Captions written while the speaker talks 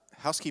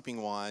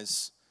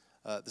housekeeping-wise,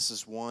 this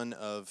is one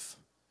of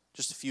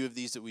just a few of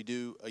these that we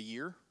do a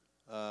year.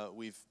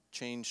 We've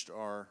changed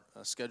our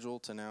schedule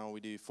to now we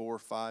do four or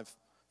five,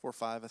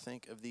 I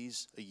think, of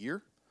these a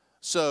year.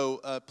 So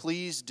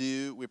please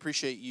do, we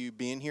appreciate you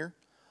being here.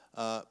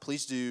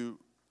 Please do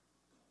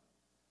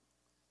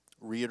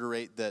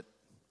reiterate that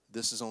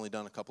this is only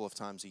done a couple of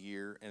times a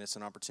year, and it's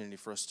an opportunity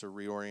for us to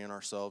reorient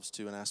ourselves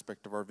to an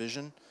aspect of our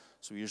vision.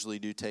 So we usually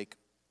do take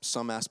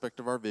some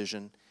aspect of our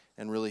vision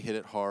and really hit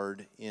it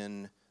hard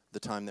in the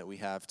time that we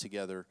have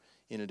together,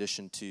 in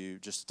addition to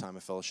just a time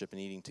of fellowship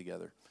and eating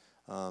together.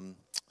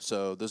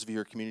 So those of you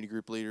who are community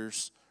group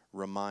leaders,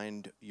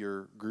 remind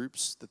your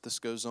groups that this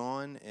goes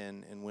on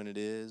and when it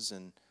is,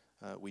 and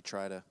we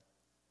try to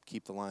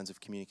keep the lines of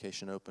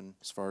communication open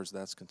as far as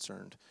that's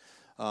concerned.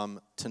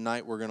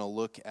 Tonight we're going to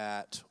look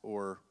at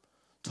or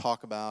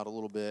talk about a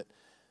little bit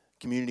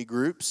community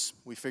groups.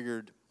 We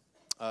figured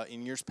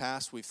in years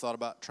past we've thought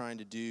about trying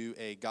to do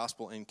a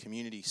gospel and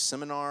community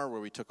seminar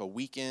where we took a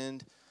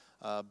weekend,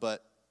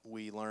 but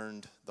we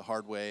learned the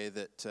hard way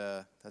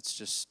that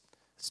it's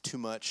too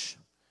much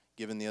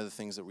given the other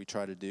things that we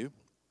try to do.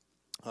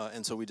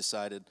 And so we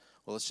decided,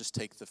 well, let's just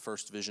take the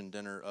first vision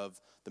dinner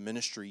of the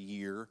ministry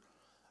year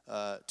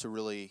to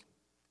really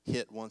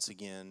hit once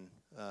again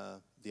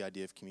the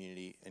idea of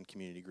community and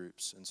community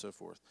groups and so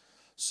forth.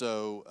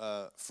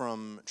 So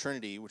from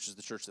Trinity, which is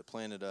the church that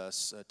planted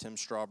us, Tim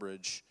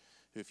Strawbridge,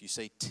 who if you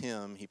say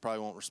Tim, he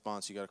probably won't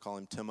respond, so you got to call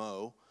him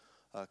Timo,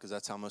 because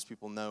that's how most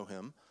people know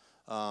him,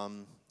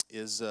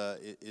 is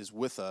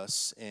with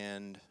us.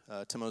 And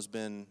Timo's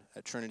been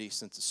at Trinity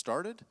since it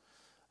started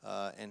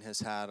and has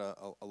had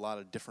a lot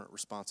of different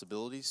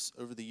responsibilities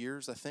over the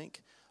years, I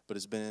think, but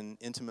has been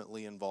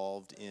intimately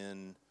involved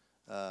in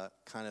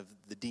kind of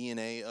the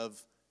DNA of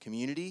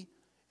community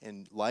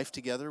and life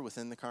together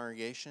within the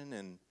congregation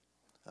and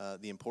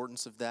the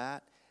importance of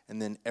that,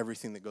 and then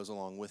everything that goes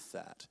along with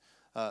that.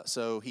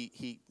 So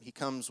he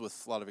comes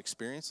with a lot of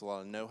experience, a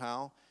lot of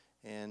know-how,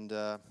 and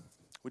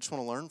we just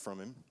want to learn from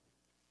him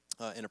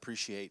and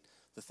appreciate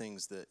the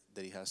things that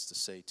he has to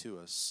say to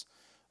us.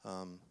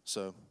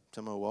 So,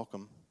 Timo,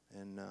 welcome,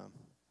 and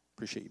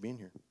appreciate you being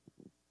here.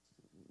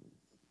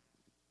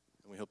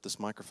 And we hope this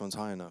microphone's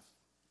high enough.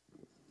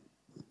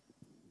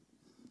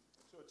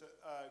 So it's a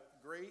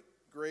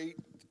great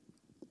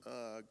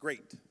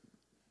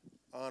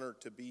honor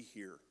to be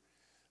here.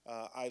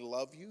 I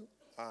love you.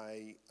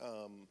 I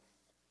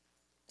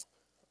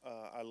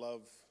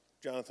love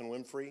Jonathan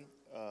Winfrey.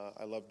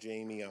 I love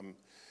Jamie.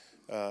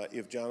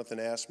 If Jonathan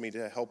asks me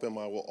to help him,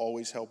 I will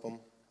always help him.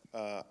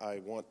 I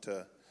want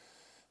to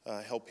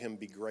help him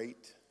be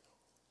great.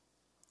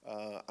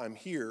 I'm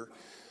here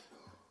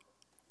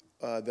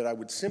that I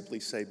would simply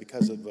say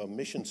because of a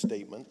mission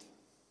statement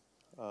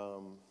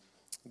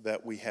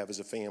that we have as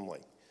a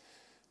family.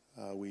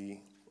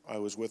 I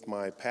was with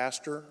my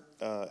pastor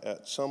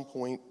at some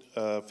point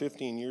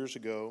 15 years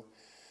ago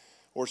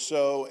or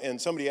so, and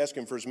somebody asked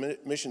him for his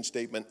mission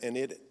statement, and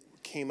it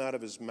came out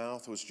of his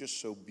mouth was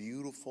just so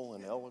beautiful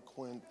and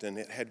eloquent, and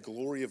it had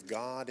glory of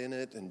God in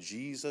it, and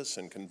Jesus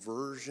and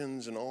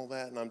conversions and all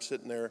that, and I'm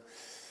sitting there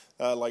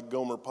like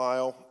Gomer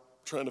Pyle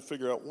trying to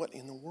figure out what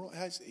in the world.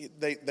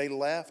 They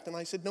laughed, and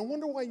I said, no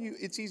wonder why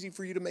it's easy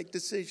for you to make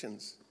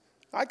decisions.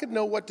 I could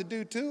know what to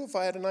do too if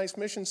I had a nice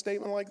mission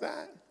statement like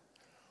that.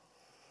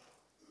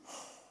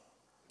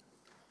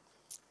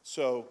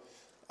 So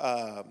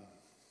our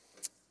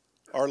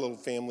little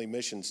family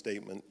mission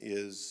statement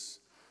is,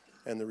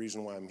 and the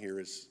reason why I'm here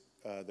is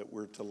that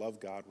we're to love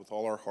God with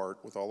all our heart,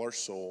 with all our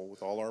soul,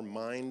 with all our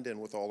mind,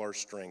 and with all our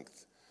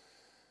strength,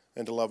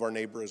 and to love our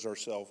neighbor as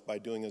ourselves by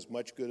doing as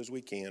much good as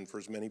we can for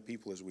as many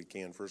people as we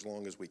can for as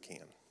long as we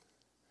can.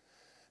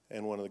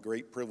 And one of the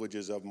great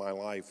privileges of my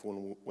life,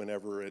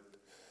 whenever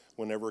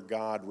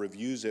God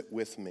reviews it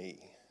with me,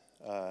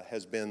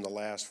 has been the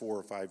last 4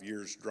 or 5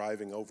 years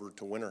driving over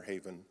to Winter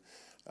Haven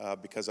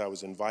because I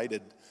was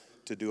invited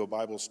to do a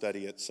Bible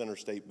study at Center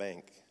State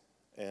Bank.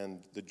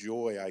 And the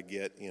joy I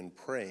get in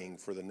praying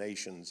for the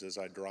nations as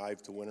I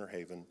drive to Winter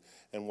Haven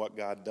and what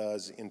God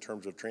does in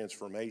terms of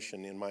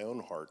transformation in my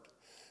own heart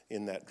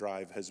in that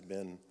drive has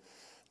been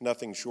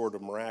nothing short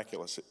of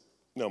miraculous.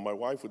 No, my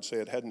wife would say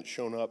it hadn't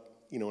shown up,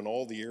 in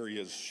all the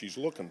areas she's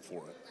looking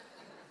for it.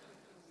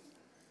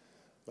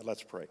 But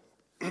let's pray.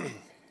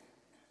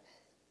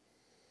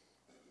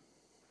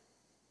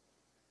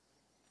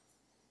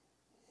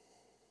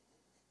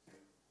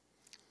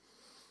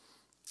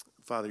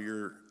 Father,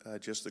 you're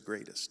just the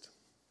greatest.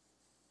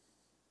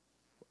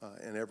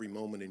 And every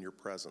moment in your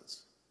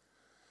presence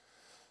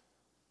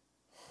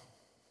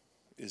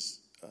is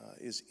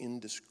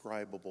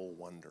indescribable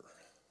wonder.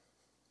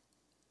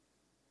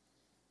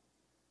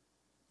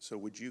 So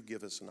would you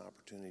give us an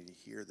opportunity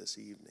here this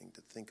evening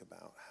to think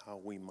about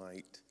how we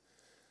might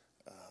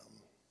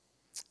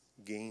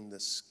gain the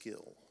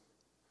skill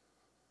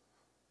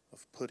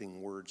of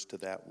putting words to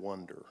that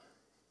wonder.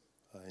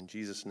 In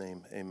Jesus'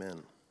 name,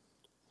 amen.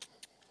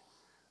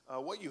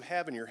 What you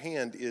have in your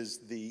hand is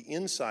the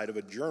inside of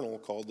a journal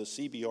called the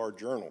CBR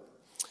Journal.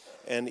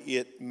 And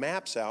it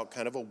maps out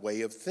kind of a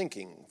way of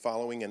thinking,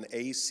 following an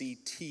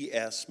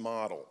ACTS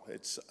model.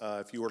 It's,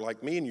 if you were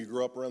like me and you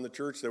grew up around the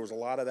church, there was a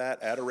lot of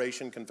that: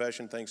 adoration,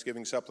 confession,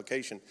 thanksgiving,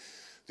 supplication.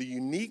 The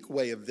unique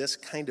way of this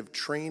kind of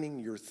training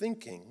your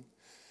thinking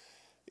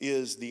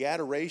is the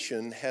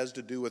adoration has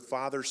to do with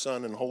Father,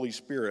 Son, and Holy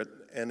Spirit,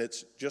 and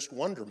it's just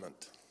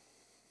wonderment.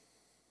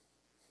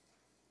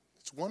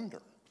 It's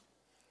wonder.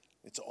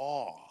 It's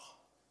awe,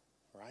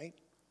 right?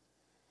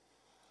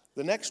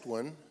 The next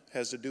one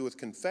has to do with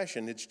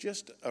confession. It's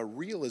just a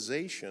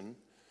realization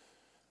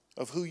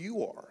of who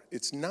you are.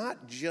 It's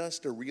not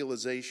just a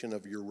realization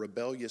of your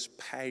rebellious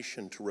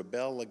passion to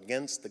rebel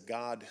against the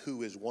God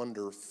who is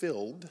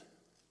wonder-filled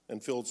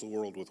and fills the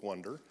world with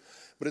wonder,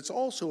 but it's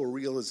also a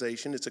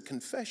realization, it's a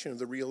confession of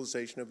the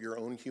realization of your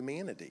own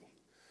humanity.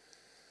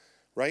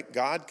 Right?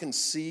 God can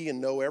see and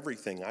know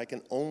everything. I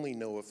can only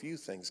know a few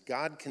things.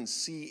 God can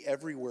see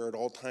everywhere at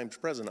all times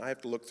present. I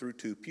have to look through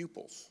two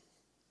pupils.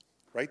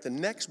 Right? The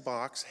next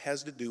box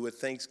has to do with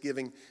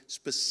thanksgiving,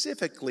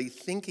 specifically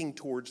thinking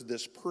towards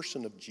this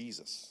person of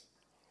Jesus.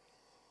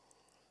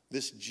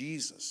 This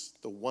Jesus,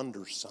 the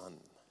wonder son.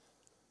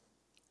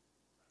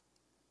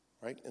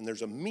 Right? And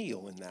there's a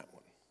meal in that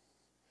one.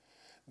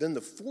 Then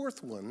the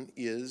fourth one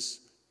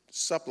is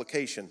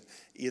supplication.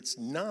 It's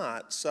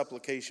not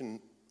supplication,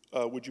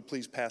 would you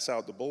please pass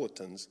out the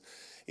bulletins?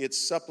 It's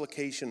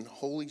supplication,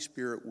 Holy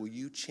Spirit, will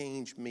you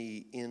change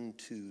me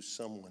into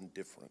someone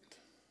different?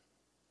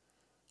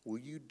 Will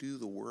you do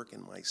the work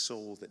in my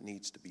soul that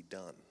needs to be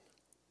done?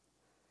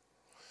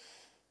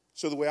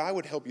 So the way I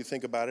would help you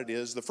think about it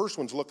is, the first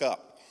one's look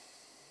up.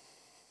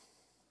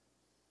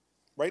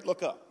 Right?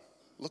 Look up.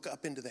 Look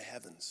up into the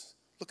heavens.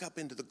 Look up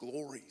into the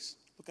glories.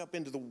 Look up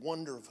into the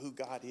wonder of who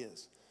God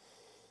is.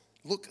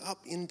 Look up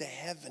into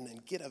heaven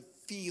and get a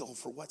feel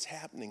for what's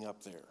happening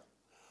up there.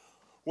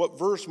 What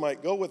verse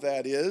might go with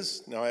that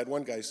is, now I had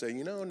one guy say,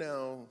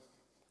 now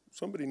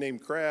somebody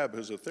named Crabb,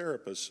 who's a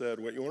therapist, said,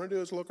 what you want to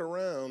do is look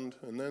around,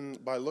 and then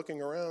by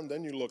looking around,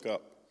 then you look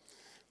up.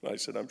 And I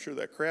said, I'm sure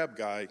that Crabb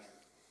guy, I'm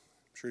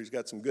sure he's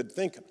got some good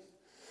thinking.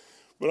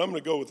 But I'm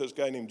going to go with this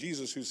guy named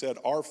Jesus who said,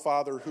 Our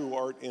Father who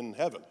art in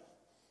heaven,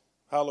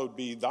 hallowed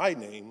be thy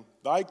name,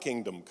 thy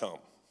kingdom come.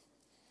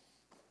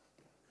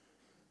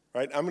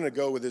 Right? I'm going to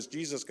go with this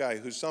Jesus guy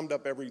who summed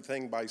up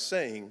everything by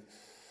saying,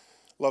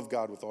 love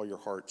God with all your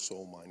heart,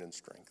 soul, mind, and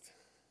strength.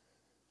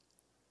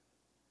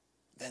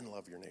 Then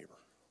love your neighbor.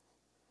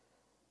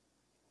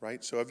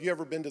 Right? So have you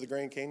ever been to the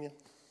Grand Canyon?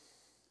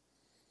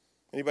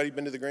 Anybody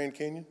been to the Grand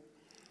Canyon?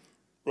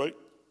 Right?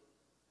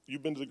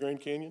 You've been to the Grand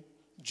Canyon?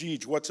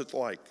 Jeej, what's it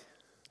like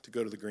to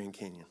go to the Grand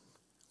Canyon?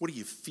 What do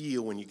you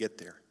feel when you get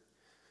there?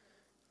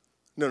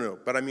 No,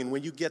 but I mean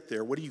when you get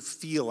there, what do you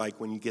feel like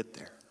when you get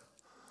there?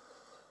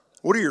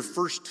 What are your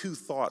first two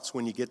thoughts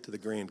when you get to the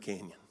Grand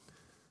Canyon?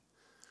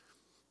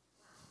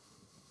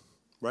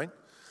 Right?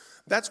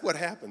 That's what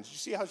happens. You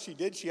see how she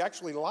did? She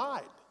actually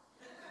lied.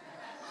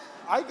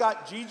 I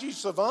got Gigi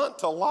Savant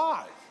to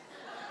lie.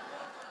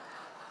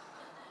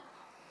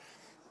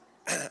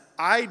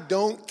 I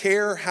don't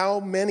care how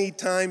many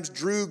times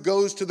Drew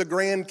goes to the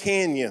Grand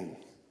Canyon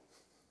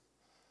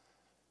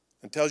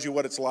and tells you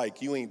what it's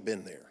like. You ain't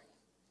been there.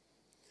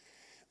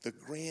 The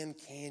Grand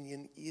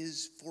Canyon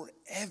is for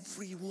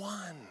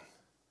everyone.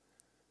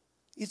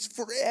 It's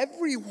for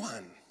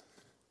everyone,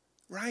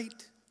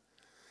 right?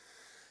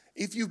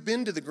 If you've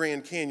been to the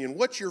Grand Canyon,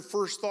 what's your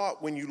first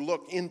thought when you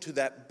look into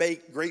that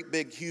great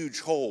big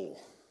huge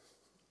hole?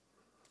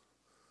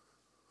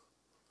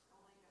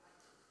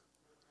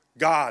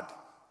 God,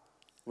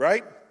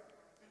 right?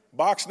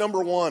 Box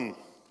number 1,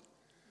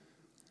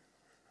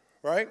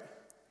 right?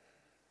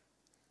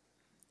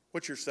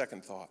 What's your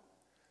second thought?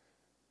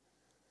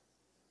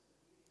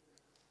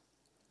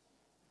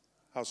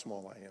 How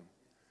small I am.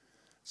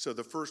 So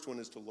the first one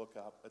is to look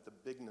up at the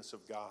bigness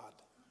of God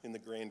in the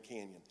Grand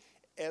Canyon.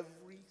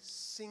 Every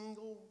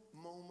single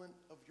moment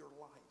of your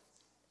life,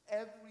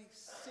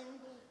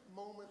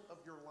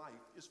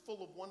 is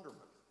full of wonderment.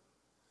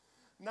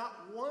 Not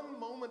one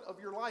moment of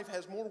your life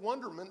has more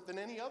wonderment than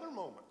any other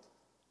moment.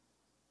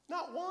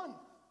 Not one.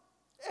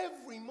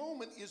 Every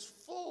moment is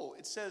full.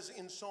 It says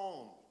in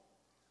Psalm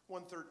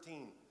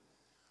 113,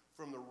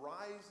 from the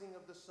rising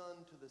of the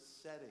sun to the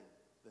setting,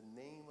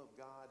 the name of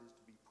God is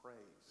to be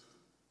praised.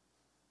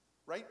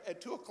 Right?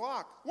 At 2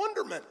 o'clock,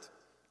 wonderment.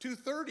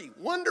 2:30,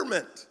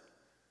 wonderment.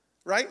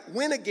 Right?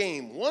 Win a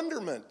game,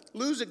 wonderment.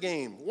 Lose a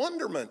game,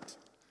 wonderment.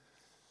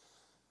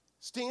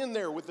 Stand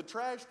there with the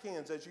trash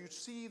cans as you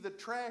see the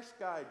trash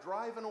guy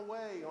driving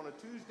away on a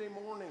Tuesday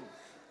morning,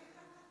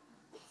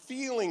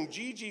 feeling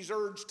Gigi's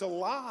urge to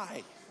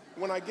lie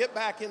when I get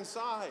back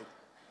inside.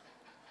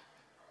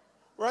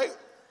 Right?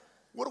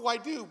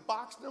 What do?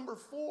 Box number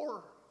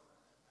 4.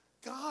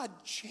 God,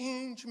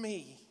 change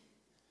me.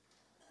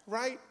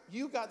 Right?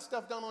 You got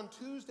stuff done on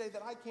Tuesday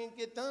that I can't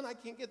get done. I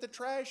can't get the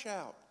trash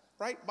out.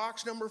 Right?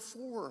 Box number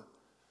 4.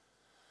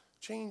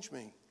 Change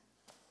me.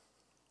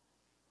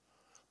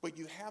 But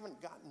you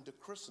haven't gotten to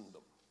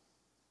Christendom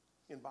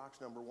in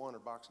box number 1 or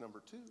box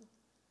number 2.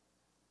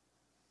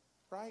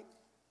 Right?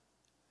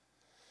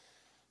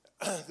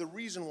 the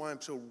reason why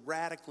I'm so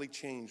radically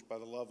changed by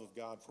the love of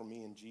God for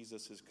me and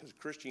Jesus is because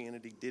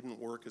Christianity didn't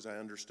work as I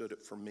understood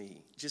it for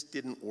me. It just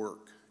didn't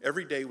work.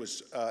 Every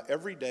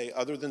day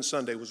other than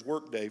Sunday was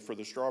work day for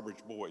the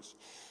Strawbridge boys,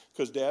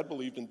 because Dad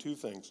believed in two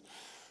things.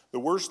 The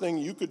worst thing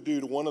you could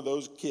do to one of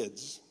those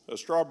kids, a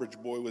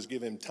Strawbridge boy, was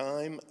give him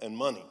time and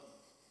money.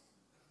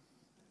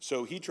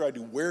 So he tried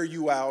to wear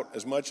you out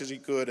as much as he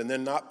could and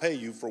then not pay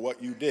you for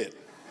what you did.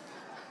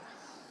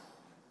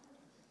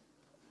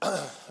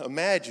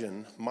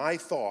 Imagine my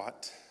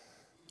thought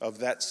of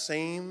that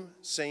same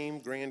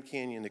Grand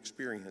Canyon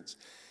experience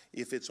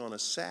if it's on a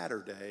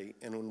Saturday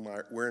and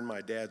we're in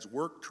my dad's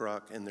work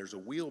truck and there's a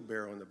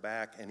wheelbarrow in the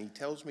back and he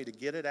tells me to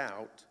get it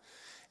out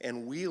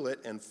and wheel it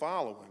and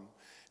follow him,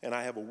 and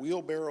I have a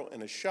wheelbarrow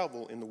and a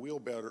shovel in the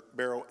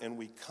wheelbarrow, and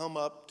we come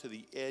up to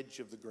the edge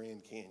of the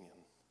Grand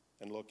Canyon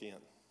and look in.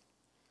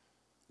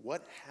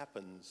 What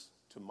happens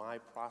to my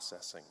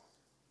processing?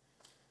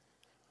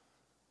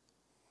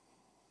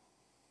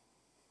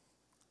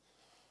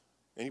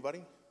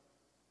 Anybody?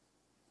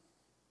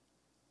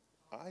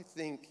 I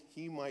think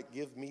he might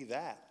give me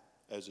that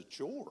as a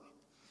chore.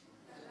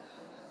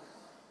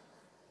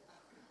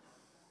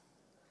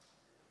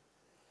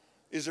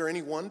 Is there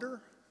any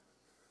wonder?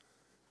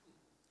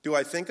 Do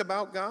I think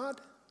about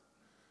God?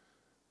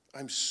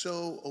 I'm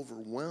so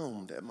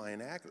overwhelmed at my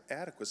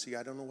inadequacy,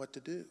 I don't know what to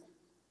do.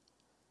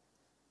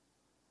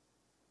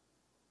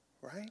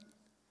 Right?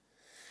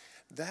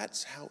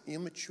 That's how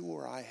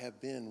immature I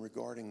have been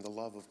regarding the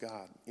love of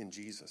God in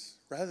Jesus.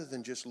 Rather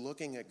than just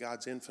looking at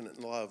God's infinite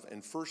love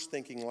and first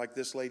thinking, like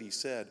this lady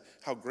said,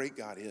 how great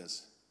God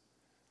is.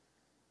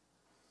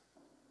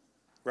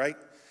 Right?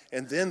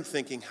 And then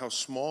thinking how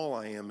small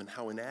I am and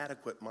how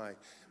inadequate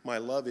my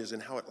love is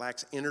and how it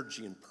lacks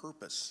energy and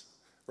purpose.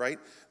 Right?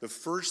 The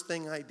first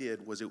thing I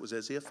did was, it was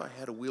as if I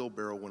had a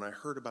wheelbarrow when I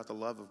heard about the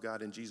love of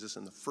God in Jesus,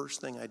 and the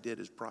first thing I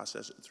did is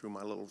process it through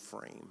my little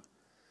frame.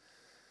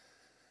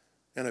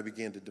 And I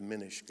began to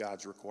diminish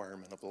God's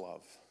requirement of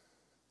love.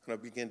 And I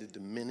began to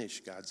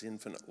diminish God's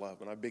infinite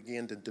love. And I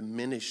began to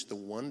diminish the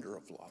wonder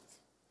of love.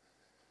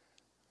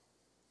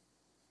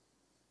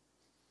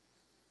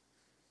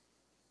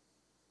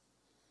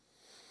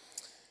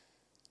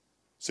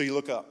 So you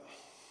look up,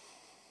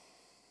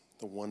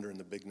 the wonder and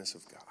the bigness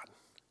of God.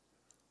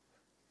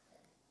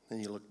 Then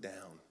you look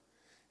down,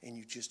 and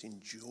you just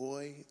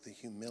enjoy the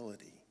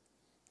humility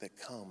that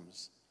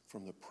comes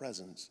from the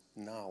presence,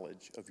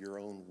 knowledge of your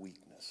own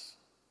weakness.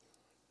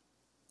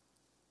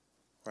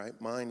 Right?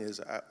 Mine is,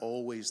 I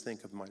always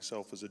think of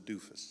myself as a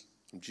doofus.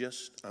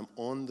 I'm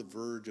on the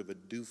verge of a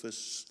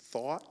doofus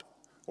thought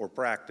or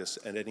practice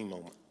at any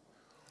moment.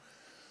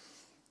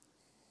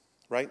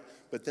 Right?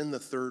 But then the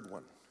third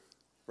one,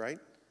 right?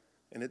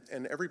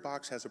 And every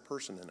box has a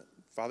person in it.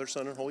 Father,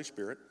 Son, and Holy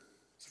Spirit.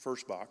 It's the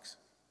first box.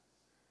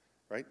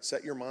 Right?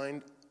 Set your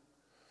mind,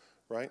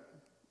 right?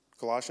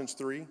 Colossians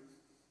 3,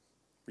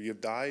 for you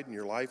have died and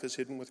your life is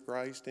hidden with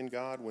Christ in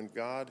God, when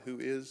God, who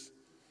is,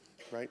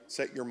 right?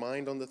 Set your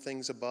mind on the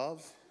things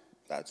above.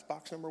 That's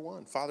box number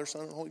 1, Father,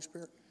 Son, and Holy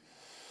Spirit.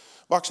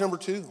 Box number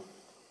 2,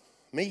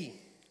 me.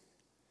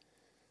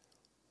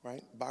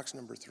 Right? Box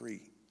number 3,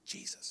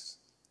 Jesus.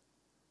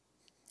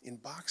 In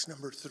box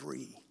number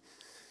 3,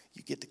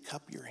 you get to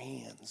cup your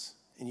hands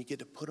and you get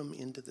to put them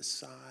into the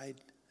side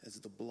as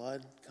the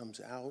blood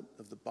comes out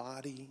of the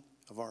body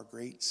of our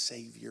great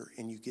Savior,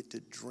 and you get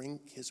to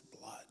drink his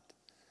blood.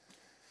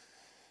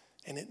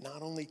 And it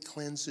not only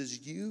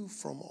cleanses you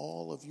from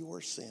all of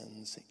your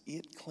sins,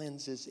 it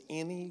cleanses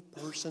any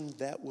person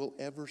that will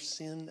ever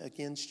sin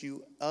against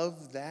you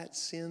of that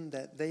sin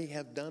that they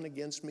have done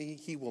against me.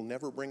 He will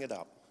never bring it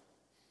up.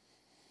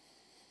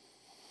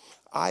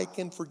 I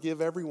can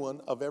forgive everyone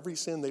of every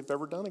sin they've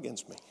ever done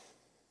against me,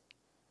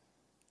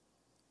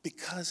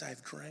 because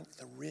I've drank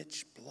the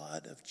rich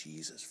blood of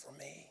Jesus for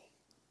me.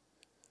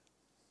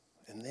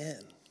 And then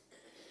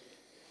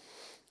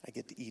I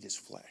get to eat his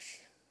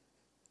flesh.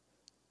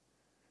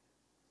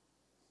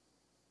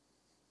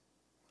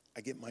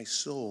 I get my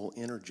soul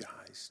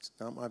energized,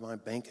 not by my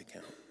bank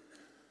account,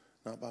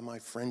 not by my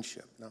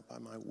friendship, not by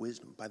my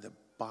wisdom, by the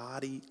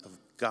body of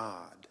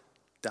God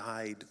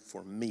died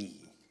for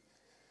me,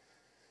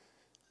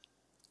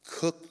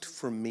 cooked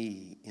for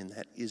me in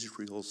that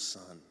Israel's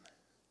son.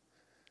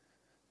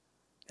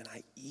 And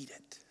I eat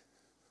it.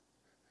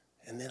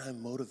 And then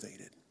I'm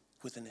motivated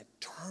with an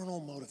eternal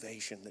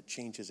motivation that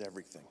changes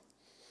everything.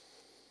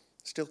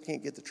 Still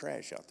can't get the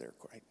trash out there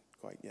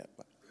quite yet,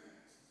 but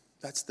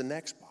that's the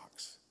next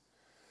box.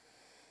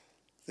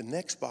 The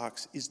next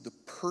box is the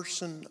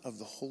person of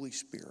the Holy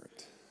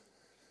Spirit.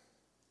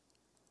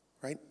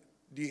 Right?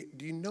 Do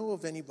you know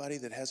of anybody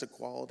that has a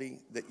quality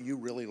that you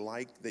really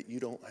like that you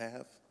don't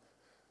have?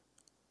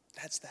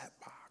 That's that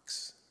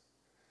box.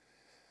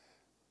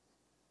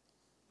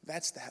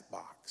 That's that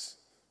box.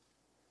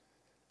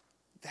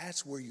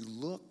 That's where you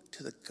look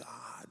to the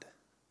God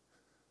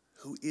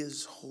who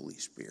is Holy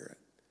Spirit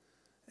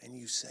and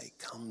you say,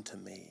 come to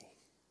me.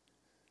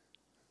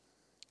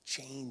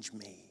 Change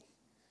me.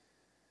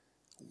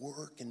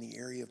 Work in the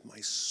area of my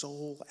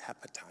soul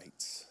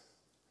appetites.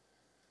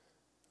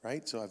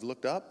 Right? So I've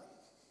looked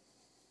up,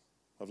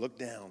 I've looked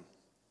down.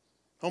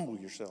 Humble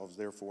yourselves,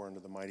 therefore, under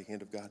the mighty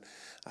hand of God.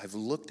 I've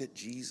looked at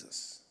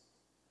Jesus.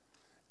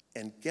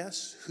 And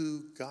guess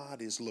who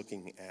God is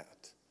looking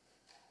at?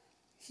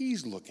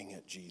 He's looking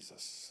at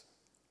Jesus.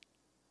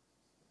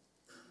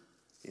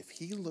 If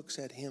he looks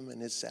at him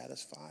and is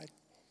satisfied,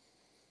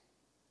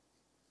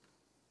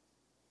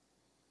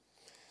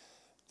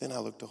 then I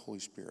look to Holy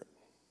Spirit.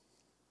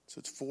 So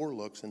it's 4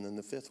 looks, and then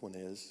the 5th one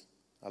is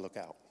I look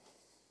out.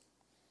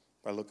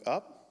 I look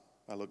up,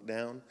 I look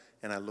down,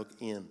 and I look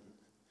in.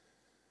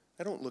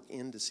 I don't look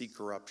in to see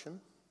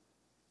corruption,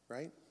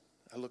 right?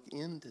 I look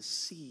in to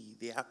see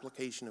the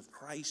application of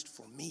Christ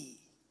for me.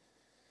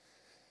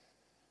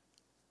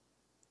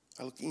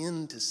 I look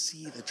in to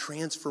see the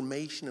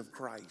transformation of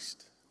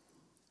Christ.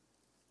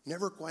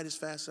 Never quite as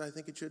fast as I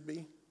think it should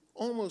be.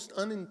 Almost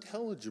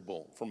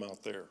unintelligible from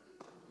out there.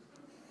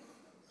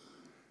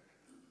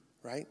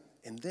 Right?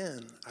 And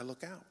then I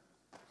look out.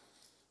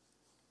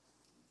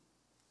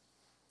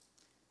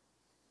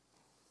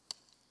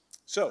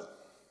 So,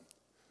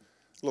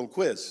 a little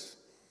quiz.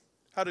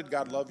 How did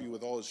God love you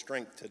with all his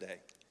strength today?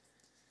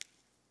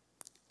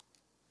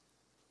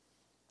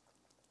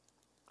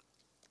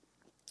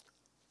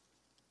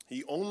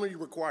 He only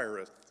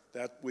requireth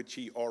that which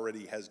he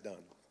already has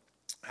done.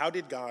 How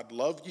did God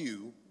love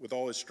you with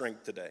all his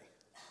strength today?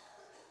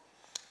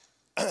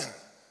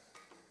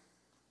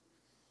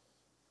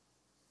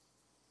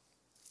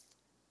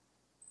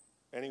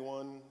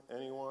 Anyone?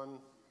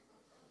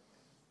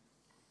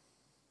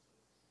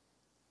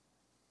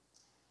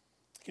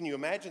 Can you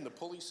imagine the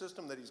pulley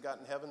system that he's got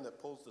in heaven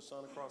that pulls the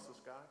sun across the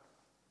sky?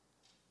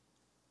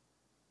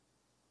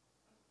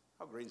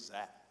 How great is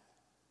that?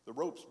 The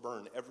ropes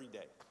burn every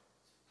day.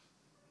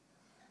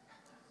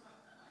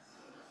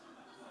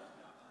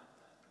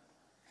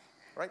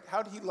 Right?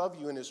 How did he love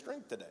you in his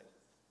strength today?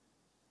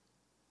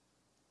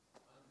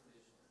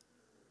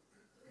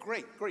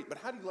 Great. But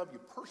how do you love you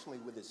personally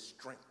with his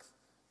strength?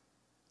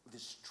 With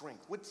his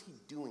strength. What's he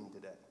doing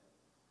today?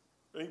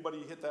 Anybody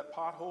hit that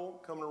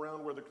pothole coming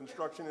around where the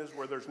construction is,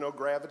 where there's no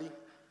gravity?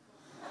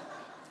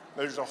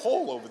 There's a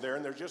hole over there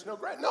and there's just no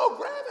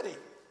gravity.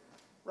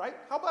 Right?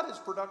 How about his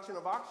production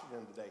of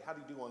oxygen today? How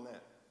do you do on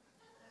that?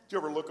 Do you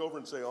ever look over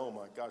and say, oh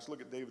my gosh,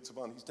 look at David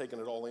Savant, he's taking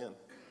it all in.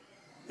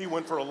 He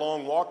went for a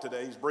long walk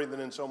today. He's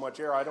breathing in so much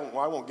air, I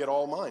won't get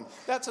all mine.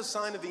 That's a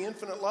sign of the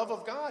infinite love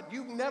of God.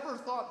 You never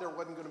thought there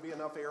wasn't going to be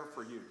enough air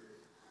for you.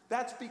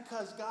 That's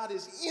because God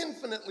is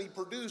infinitely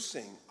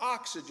producing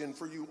oxygen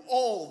for you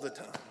all the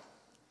time.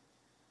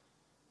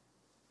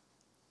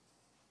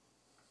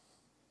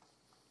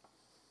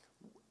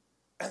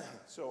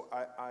 So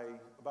I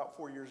about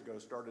 4 years ago,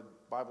 started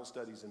Bible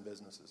studies in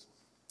businesses.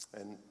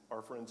 And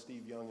our friend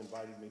Steve Young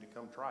invited me to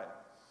come try it.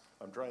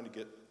 I'm trying to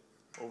get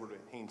over to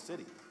Haines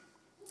City.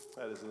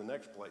 That is the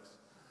next place.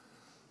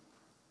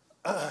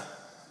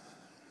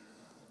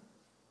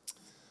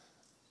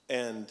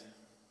 And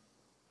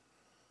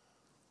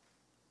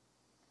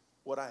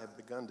what I have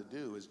begun to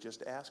do is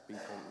just ask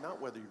people,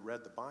 not whether you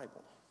read the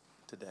Bible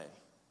today,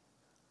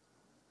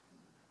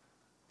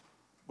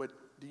 but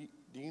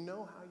do you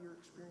know how you're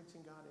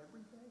experiencing God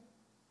every day?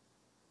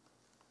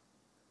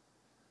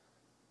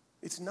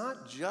 It's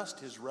not just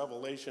his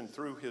revelation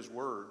through his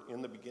word,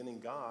 in the beginning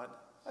God.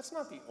 That's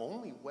not the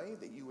only way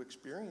that you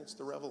experience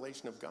the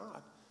revelation of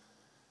God.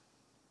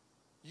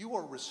 You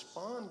are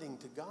responding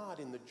to God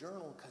in the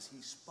journal because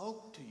he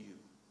spoke to you.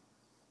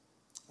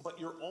 But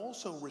you're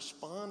also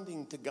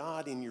responding to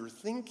God in your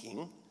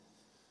thinking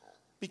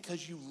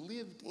because you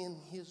lived in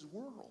his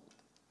world.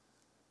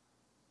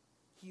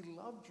 He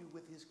loved you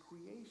with his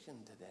creation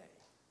today.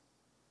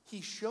 He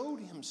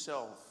showed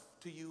himself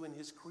to you in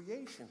his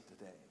creation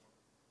today.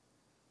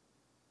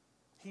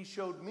 He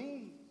showed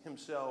me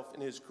himself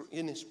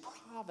in his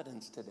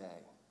providence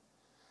today.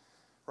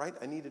 Right?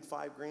 I needed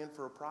 $5,000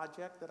 for a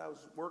project that I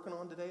was working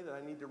on today that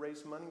I need to raise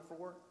some money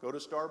for. Go to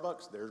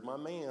Starbucks. There's my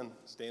man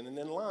standing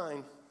in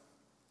line.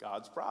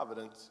 God's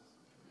providence.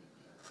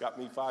 Got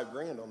me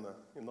 $5,000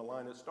 in the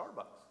line at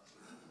Starbucks.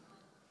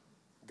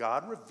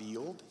 God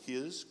revealed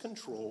his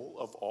control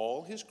of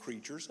all his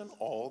creatures and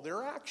all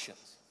their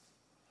actions.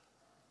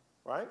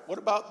 Right? What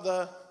about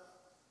the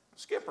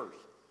skippers?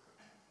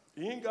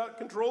 He ain't got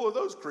control of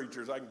those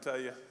creatures, I can tell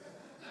you.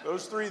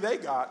 Those 3 they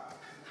got.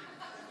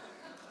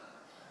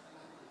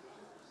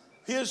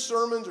 His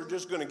sermons are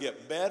just going to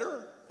get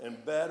better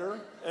and better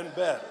and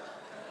better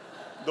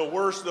the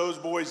worse those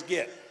boys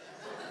get.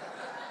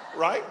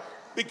 Right?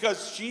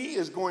 Because she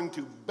is going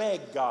to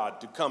beg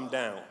God to come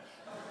down.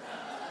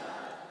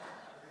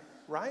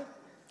 Right?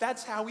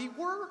 That's how he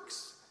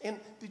works. And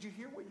did you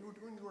hear what you were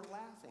doing? You were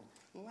laughing.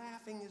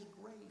 Laughing is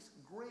grace.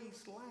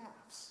 Grace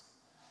laughs.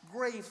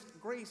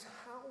 Grace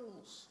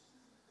howls.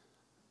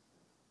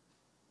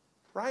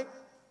 Right?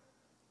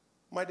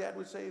 My dad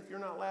would say, if you're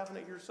not laughing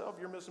at yourself,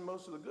 you're missing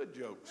most of the good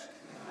jokes.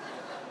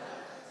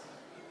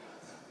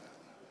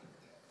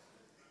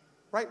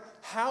 Right?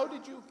 How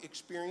did you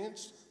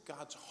experience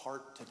God's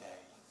heart today?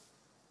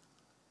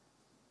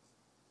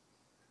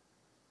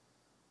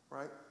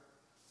 Right?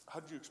 How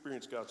did you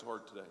experience God's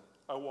heart today?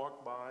 I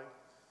walked by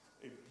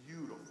a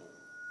beautiful,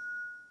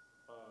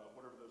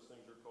 whatever those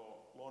things are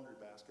called, laundry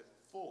basket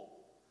full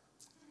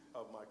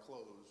of my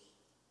clothes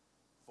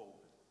folded.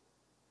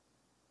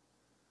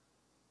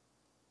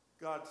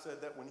 God said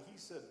that when he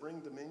said, bring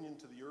dominion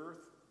to the earth,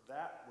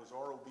 that was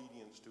our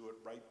obedience to it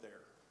right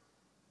there.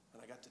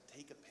 And I got to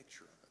take a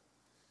picture of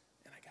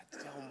it. And I got to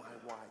tell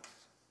my wife,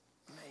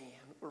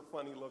 man, we're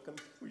funny looking.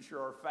 We sure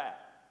are fat.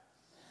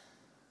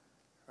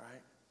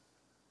 Right?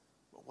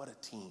 But what a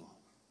team.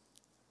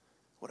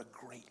 What a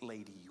great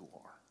lady you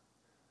are.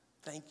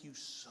 Thank you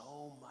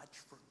so much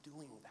for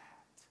doing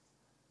that.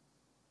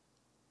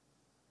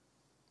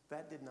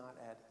 That did not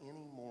add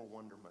any more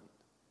wonderment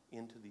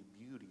into the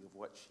beauty of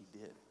what she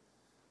did.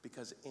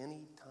 Because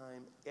any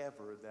time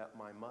ever that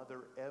my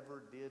mother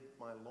ever did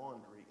my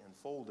laundry and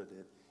folded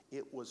it,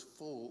 it was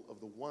full of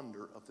the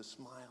wonder of the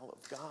smile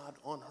of God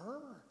on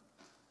her.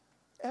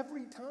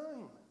 Every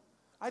time.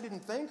 I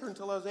didn't thank her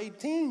until I was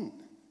 18.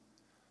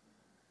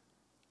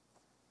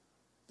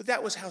 But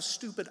that was how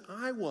stupid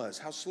I was,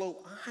 how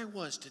slow I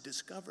was to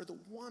discover the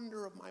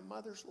wonder of my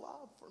mother's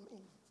love for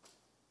me.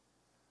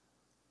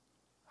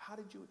 How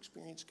did you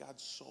experience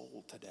God's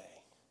soul today?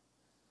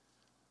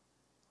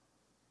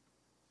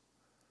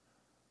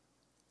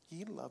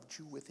 He loved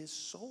you with his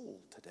soul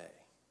today.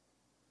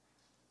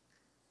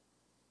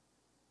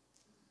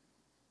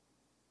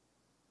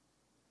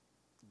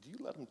 Do you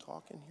let them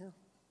talk in here?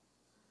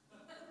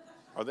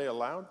 Are they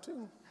allowed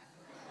to?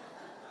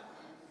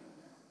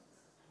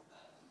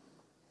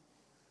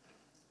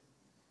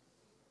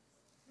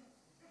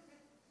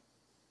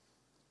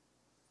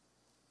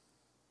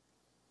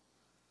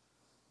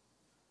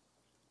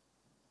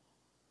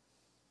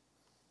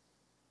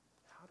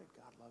 How did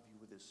God love you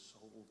with his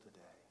soul today?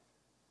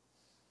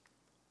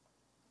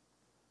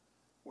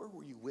 Where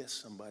were you with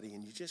somebody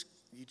and you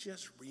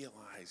just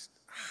realized,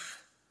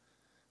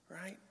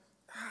 right?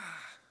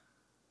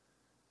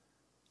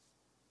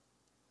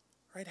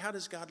 Right? How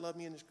does God love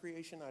me in his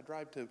creation? I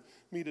drive to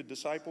meet a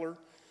discipler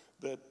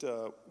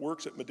that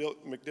works at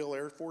MacDill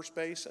Air Force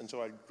Base, and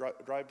so I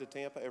drive to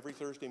Tampa every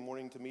Thursday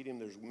morning to meet him.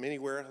 There's many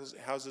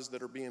warehouses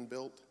that are being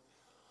built,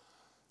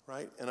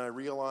 right? And I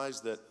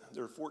realize that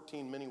there are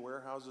 14 mini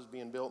warehouses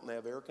being built, and they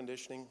have air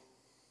conditioning.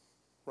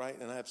 Right?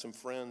 And I have some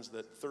friends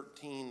that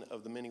 13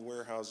 of the many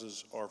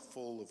warehouses are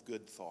full of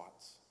good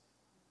thoughts.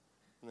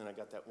 And then I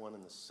got that one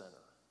in the center.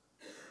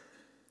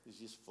 It's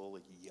just full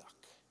of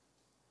yuck.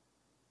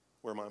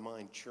 Where my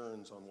mind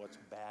churns on what's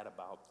bad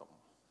about them.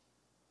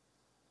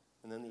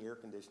 And then the air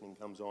conditioning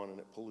comes on and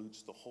it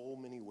pollutes the whole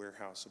mini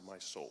warehouse of my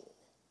soul.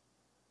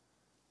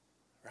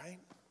 Right?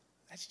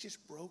 That's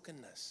just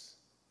brokenness.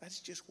 That's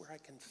just where I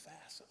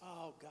confess,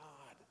 oh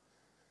God.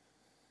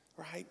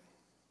 Right?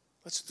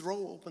 Let's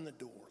throw open the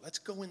door. Let's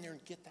go in there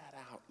and get that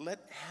out.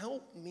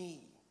 Help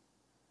me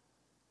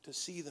to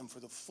see them for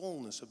the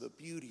fullness of the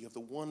beauty of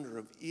the wonder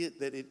of it,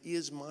 that it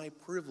is my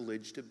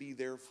privilege to be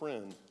their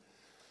friend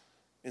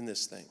in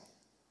this thing.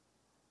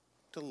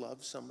 To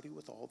love somebody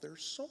with all their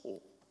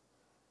soul.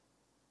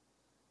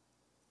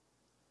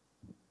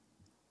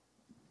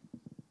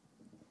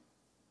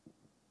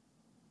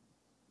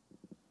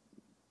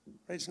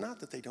 Right? It's not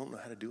that they don't know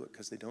how to do it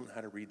because they don't know how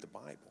to read the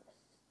Bible.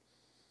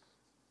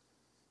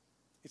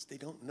 It's they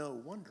don't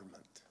know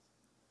wonderment.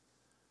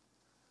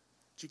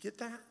 Did you get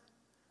that?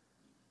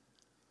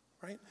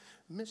 Right?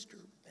 Mr.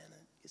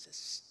 Bennett is a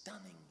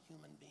stunning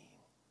human being.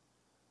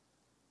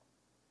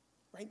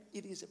 Right?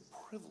 It is a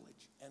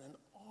privilege and an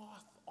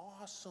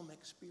awesome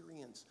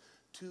experience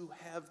to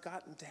have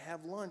gotten to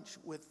have lunch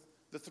with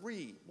the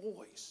three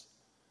boys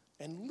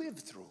and live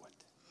through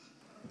it.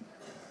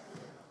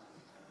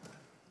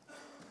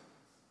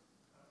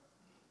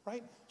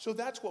 Right? So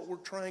that's what we're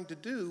trying to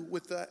do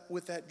with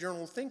that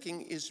journal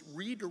thinking, is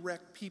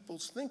redirect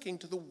people's thinking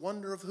to the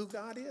wonder of who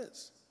God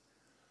is.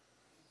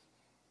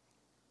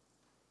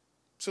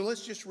 So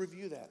let's just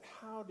review that.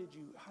 How did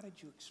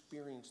you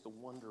experience the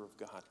wonder of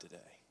God today?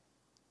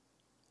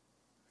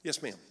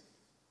 Yes, ma'am.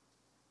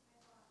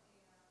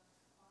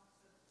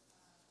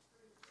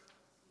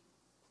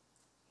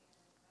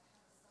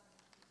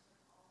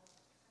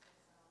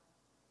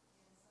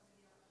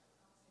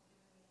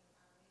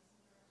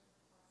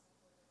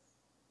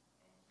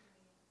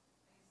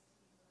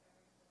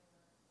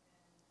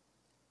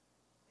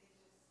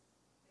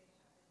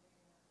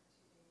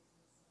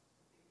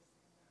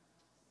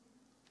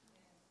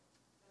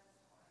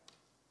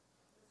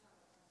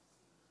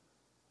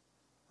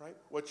 Right?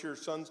 What's your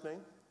son's name?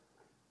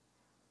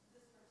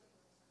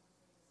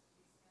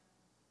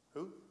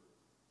 Who?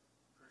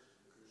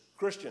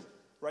 Christian.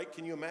 Right?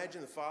 Can you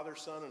imagine the Father,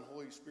 Son, and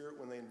Holy Spirit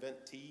when they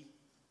invent tea?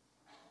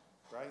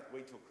 Right?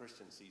 Wait till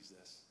Christian sees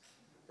this.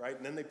 Right?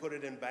 And then they put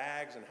it in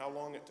bags, and how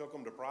long it took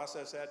them to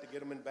process that to get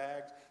them in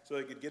bags so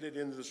they could get it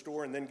into the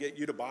store and then get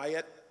you to buy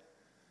it,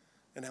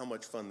 and how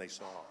much fun they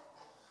saw.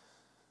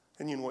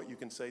 And you know what you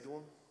can say to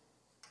them?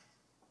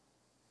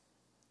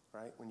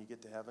 Right? When you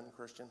get to heaven,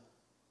 Christian,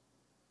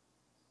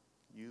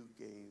 you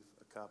gave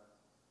a cup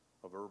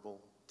of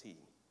herbal tea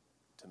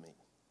to me.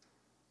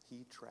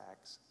 He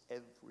tracks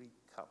every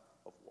cup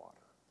of water.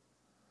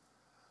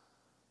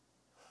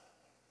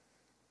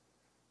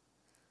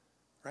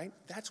 Right?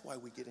 That's why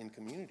we get in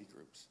community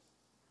groups.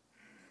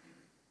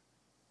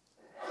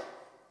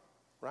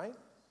 Right?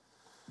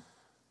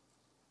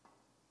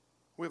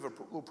 We have a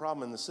little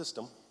problem in the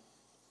system.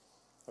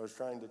 I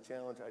try to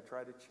challenge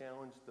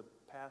the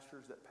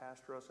pastors that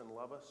pastor us and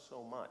love us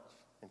so much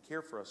and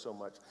care for us so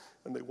much.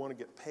 And they want to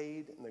get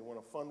paid and they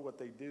want to fund what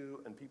they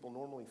do. And people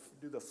normally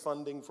do the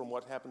funding from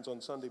what happens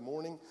on Sunday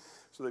morning.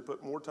 So they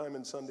put more time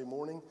in Sunday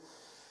morning.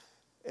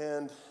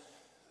 And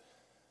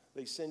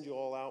they send you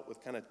all out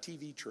with kind of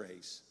TV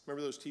trays.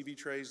 Remember those TV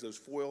trays, those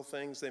foil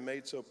things they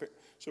made so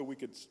we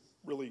could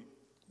really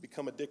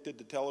become addicted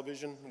to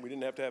television and we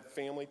didn't have to have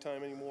family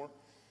time anymore?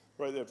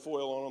 Right, they had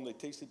foil on them. They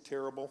tasted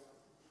terrible.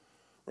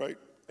 Right?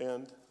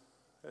 And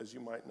as you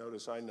might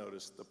notice, I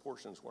noticed the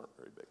portions weren't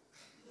very big.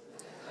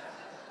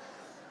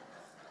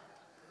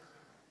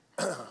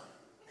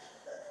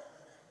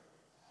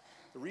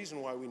 The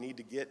reason why we need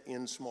to get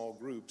in small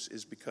groups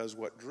is because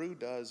what Drew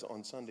does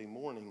on Sunday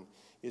morning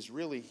is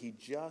really he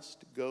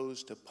just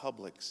goes to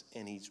Publix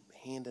and he's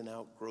handing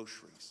out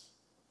groceries.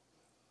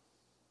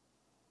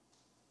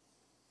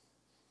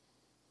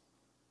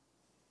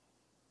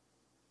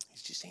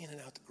 He's just handing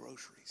out the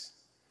groceries.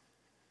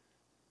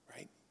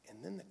 Right?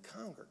 And then the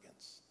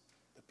congregants,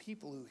 the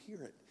people who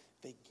hear it,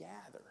 they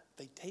gather.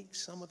 They take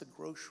some of the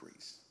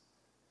groceries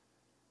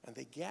and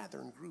they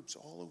gather in groups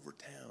all over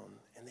town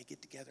and they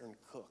get together and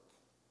cook.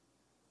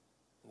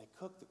 And they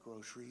cook the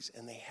groceries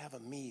and they have a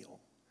meal.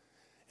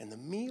 And the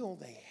meal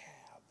they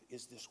have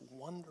is this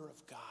wonder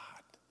of God,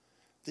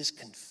 this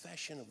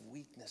confession of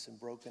weakness and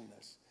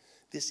brokenness,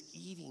 this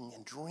eating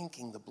and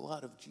drinking the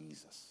blood of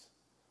Jesus,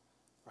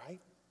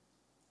 right?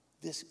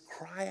 This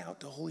cry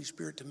out to Holy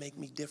Spirit to make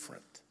me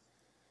different.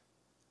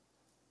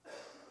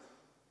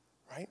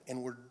 Right?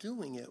 And we're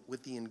doing it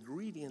with the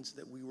ingredients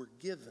that we were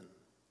given.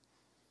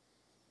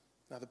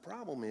 Now the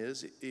problem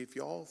is, if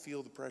y'all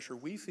feel the pressure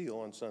we feel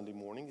on Sunday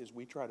morning, is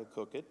we try to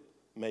cook it,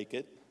 make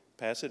it,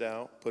 pass it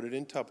out, put it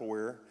in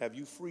Tupperware, have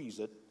you freeze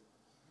it,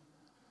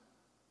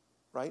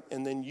 right?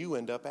 And then you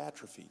end up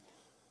atrophied.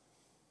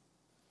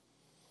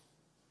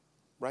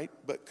 Right?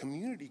 But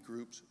community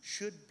groups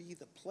should be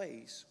the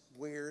place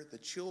where the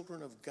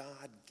children of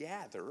God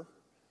gather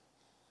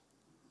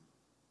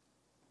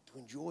to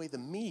enjoy the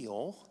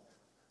meal,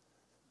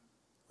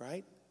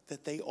 right,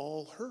 that they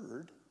all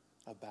heard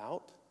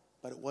about,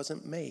 but it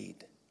wasn't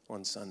made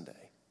on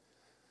Sunday.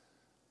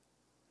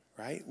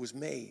 Right? It was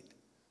made.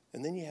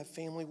 And then you have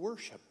family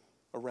worship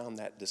around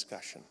that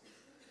discussion.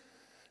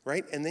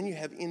 Right? And then you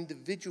have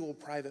individual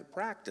private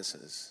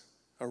practices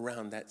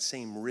around that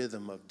same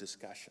rhythm of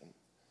discussion.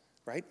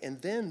 Right?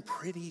 And then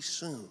pretty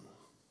soon,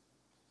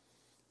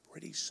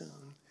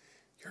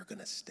 you're going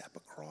to step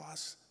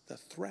across the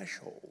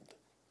threshold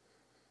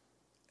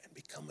and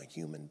become a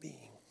human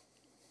being.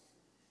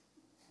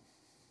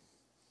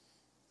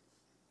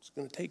 It's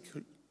going to take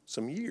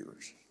some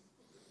years.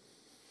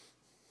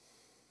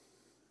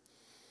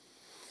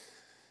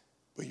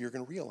 But you're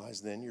going to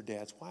realize then your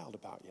dad's wild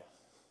about you.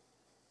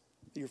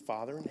 Your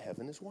Father in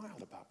heaven is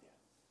wild about you.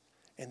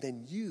 And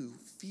then you,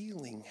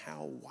 feeling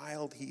how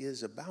wild he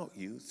is about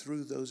you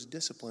through those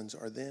disciplines,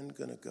 are then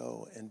going to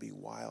go and be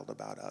wild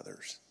about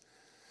others.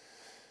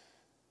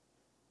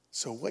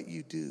 So what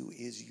you do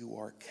is you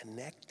are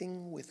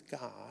connecting with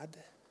God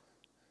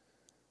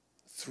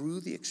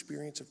through the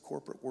experience of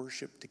corporate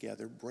worship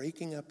together,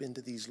 breaking up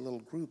into these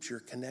little groups. You're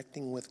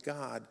connecting with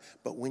God,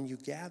 but when you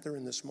gather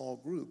in the small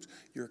groups,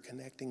 you're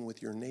connecting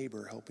with your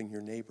neighbor, helping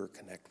your neighbor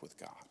connect with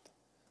God.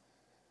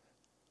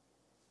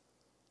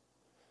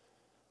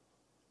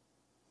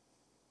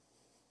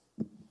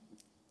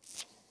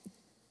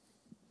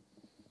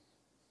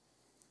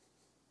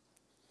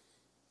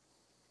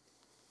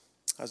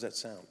 How's that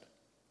sound?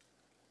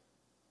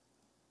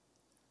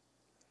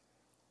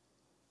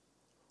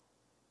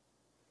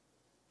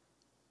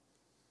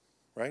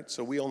 Right?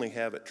 So we only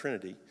have at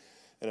Trinity,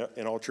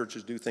 and all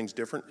churches do things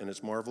different, and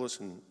it's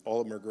marvelous, and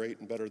all of them are great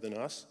and better than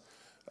us.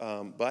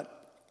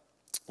 But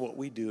what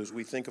we do is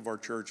we think of our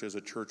church as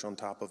a church on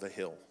top of a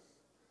hill.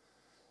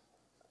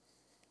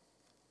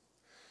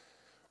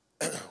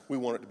 We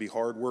want it to be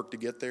hard work to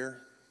get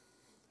there,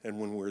 and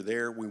when we're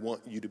there, we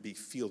want you to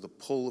feel the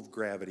pull of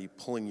gravity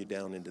pulling you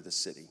down into the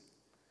city.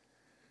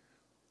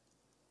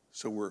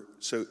 So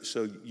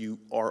you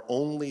are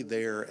only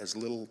there as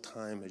little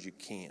time as you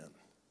can.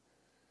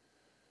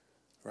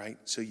 Right?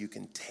 So you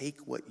can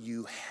take what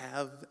you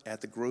have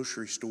at the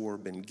grocery store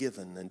been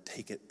given and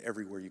take it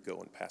everywhere you go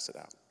and pass it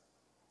out.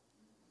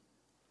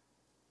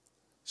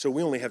 So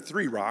we only have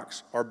 3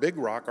 rocks. Our big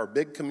rock, our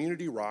big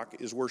community rock,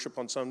 is worship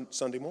on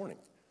Sunday morning.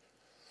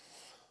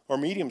 Our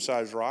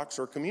medium-sized rocks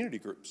are community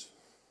groups,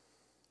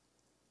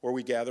 where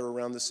we gather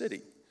around the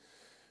city.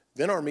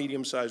 Then our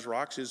medium-sized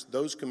rocks is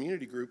those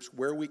community groups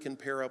where we can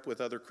pair up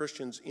with other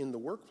Christians in the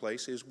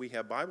workplace. Is we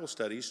have Bible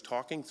studies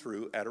talking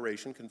through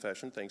adoration,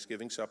 confession,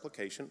 thanksgiving,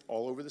 supplication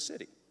all over the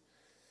city.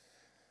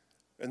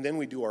 And then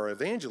we do our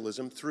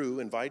evangelism through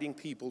inviting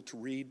people to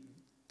read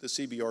the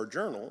CBR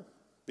Journal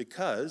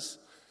because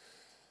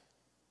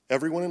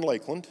everyone in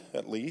Lakeland,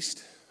 at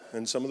least,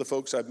 and some of the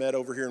folks I've met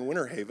over here in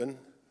Winter Haven,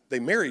 they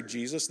married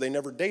Jesus, they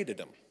never dated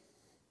him.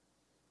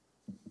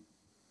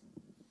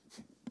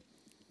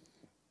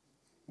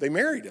 They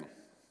married him.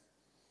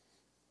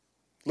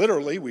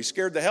 Literally, we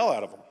scared the hell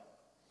out of them.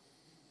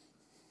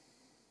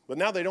 But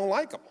now they don't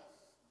like him.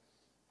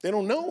 They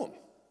don't know him.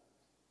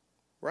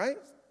 Right?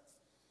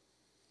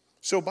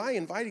 So by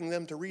inviting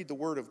them to read the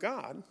Word of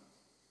God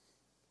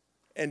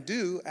and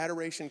do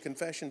adoration,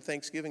 confession,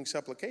 thanksgiving,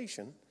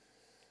 supplication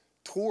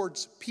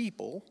towards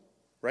people,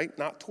 right?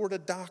 Not toward a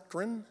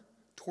doctrine,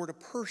 toward a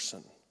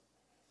person.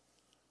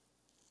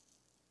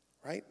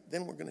 Right?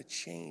 Then we're going to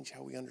change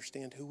how we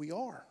understand who we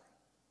are.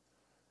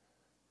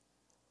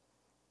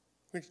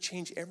 We're going to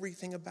change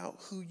everything about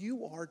who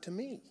you are to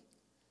me.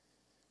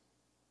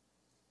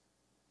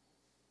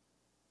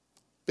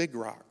 Big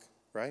Rock,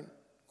 right?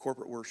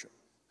 Corporate worship.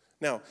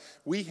 Now,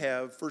 we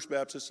have First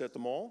Baptist at the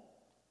Mall,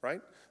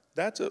 right?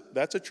 That's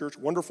a church,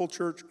 wonderful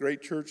church,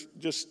 great church.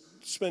 Just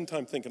spend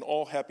time thinking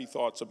all happy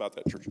thoughts about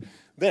that church.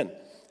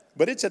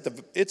 But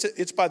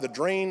it's by the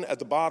drain at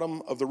the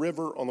bottom of the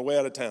river on the way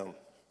out of town.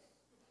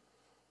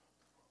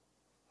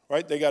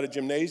 Right? They got a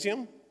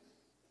gymnasium,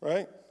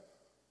 right?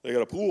 They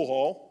got a pool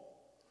hall.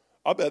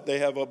 I bet they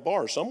have a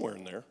bar somewhere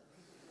in there.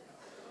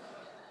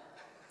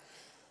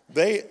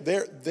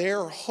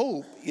 Their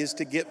hope is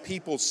to get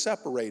people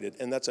separated,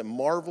 and that's a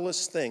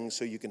marvelous thing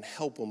so you can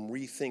help them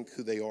rethink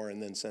who they are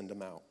and then send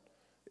them out.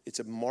 It's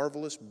a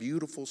marvelous,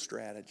 beautiful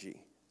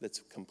strategy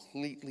that's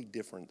completely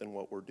different than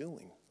what we're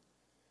doing.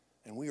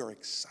 And we are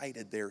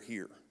excited they're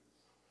here.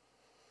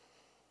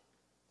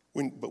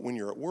 But when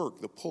you're at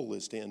work, the pull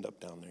is to end up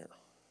down there.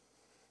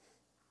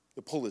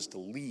 The pull is to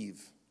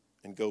leave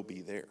and go be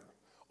there.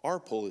 Our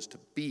pull is to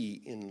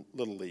be in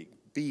Little League,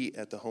 be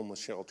at the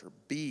homeless shelter,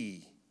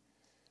 be,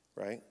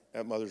 right,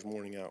 at Mother's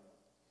Morning Out.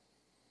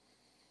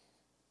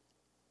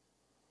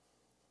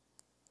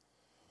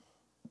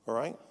 All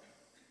right?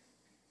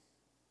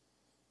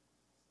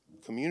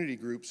 Community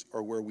groups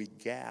are where we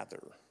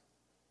gather,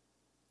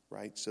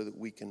 right, so that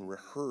we can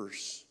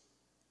rehearse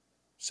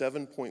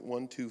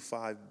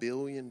 7.125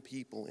 billion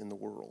people in the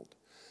world.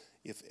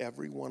 If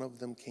every one of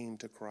them came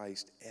to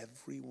Christ,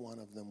 every one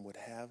of them would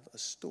have a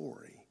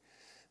story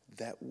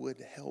that would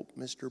help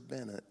Mr.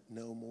 Bennett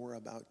know more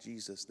about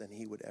Jesus than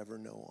he would ever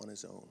know on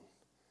his own.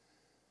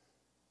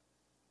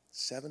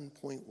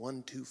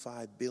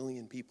 7.125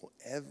 billion people,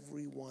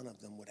 every one of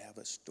them would have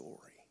a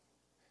story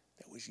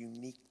that was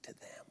unique to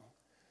them,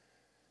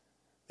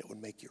 that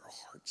would make your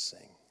heart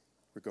sing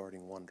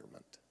regarding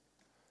wonderment.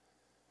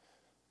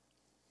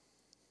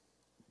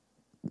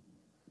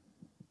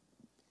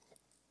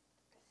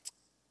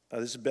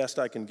 This is the best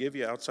I can give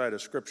you outside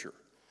of Scripture.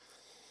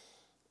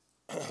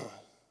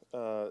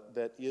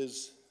 That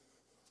is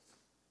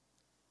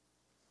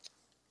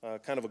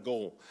kind of a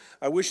goal.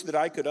 I wish that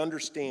I could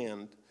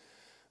understand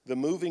the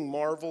moving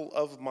marvel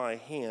of my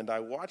hand. I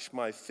watch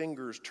my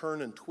fingers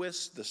turn and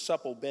twist, the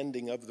supple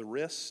bending of the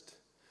wrist,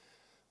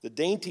 the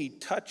dainty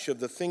touch of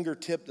the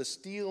fingertip, the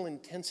steel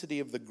intensity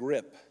of the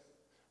grip,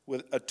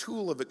 with a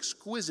tool of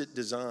exquisite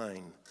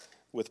design.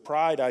 With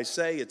pride I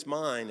say, it's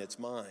mine, it's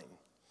mine.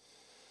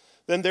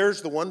 Then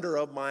there's the wonder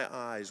of my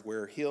eyes,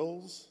 where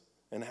hills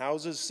and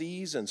houses,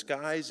 seas and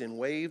skies in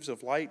waves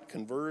of light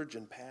converge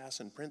and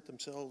pass and print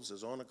themselves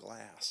as on a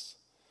glass.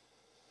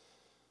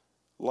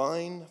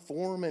 Line,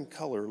 form, and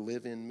color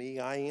live in me.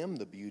 I am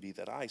the beauty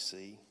that I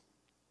see.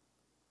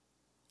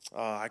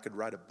 I could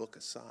write a book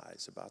of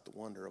sighs about the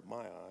wonder of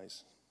my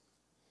eyes.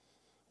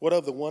 What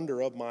of the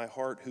wonder of my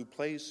heart, who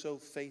plays so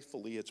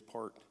faithfully its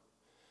part?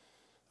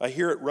 I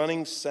hear it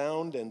running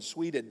sound and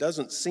sweet. It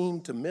doesn't seem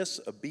to miss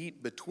a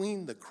beat.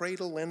 Between the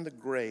cradle and the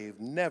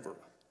grave, never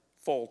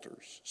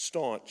falters,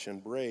 staunch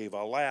and brave.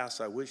 Alas,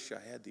 I wish I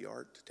had the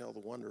art to tell the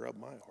wonder of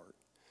my heart.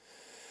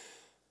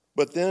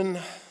 But then,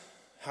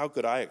 how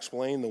could I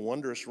explain the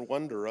wondrous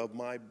wonder of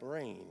my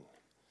brain?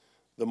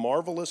 The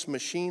marvelous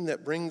machine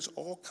that brings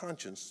all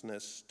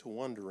consciousness to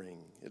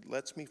wondering. It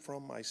lets me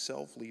from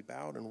myself leap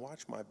out and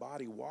watch my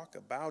body walk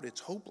about.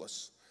 It's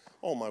hopeless.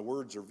 All my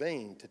words are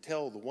vain to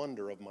tell the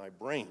wonder of my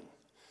brain.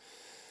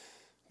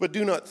 But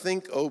do not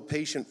think, O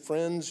patient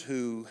friends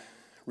who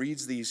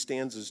reads these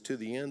stanzas to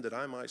the end, that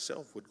I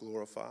myself would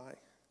glorify.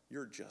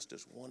 You're just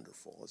as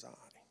wonderful as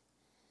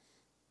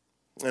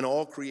I. And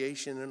all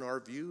creation in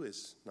our view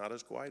is not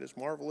as quite as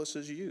marvelous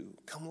as you.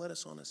 Come, let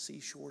us on a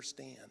seashore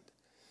stand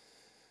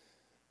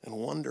and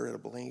wonder at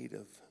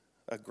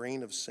a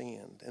grain of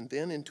sand, and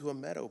then into a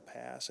meadow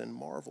pass and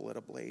marvel at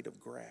a blade of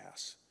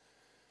grass.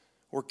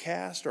 Or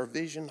cast our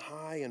vision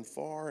high and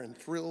far and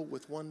thrill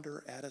with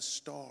wonder at a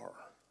star.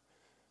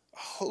 A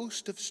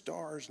host of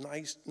stars,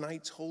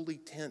 night's holy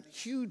tent,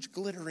 huge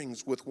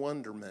glitterings with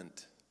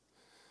wonderment.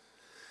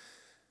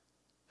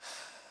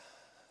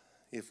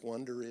 If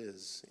wonder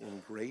is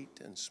in great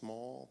and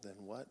small, then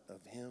what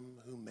of him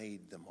who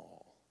made them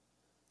all?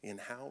 In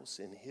house,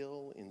 in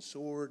hill, in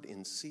sword,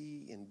 in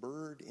sea, in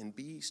bird, in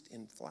beast,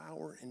 in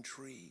flower and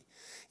tree,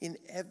 in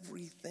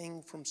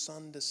everything from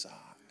sun to sod.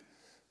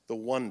 the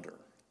wonder,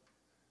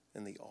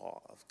 and the awe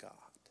of God.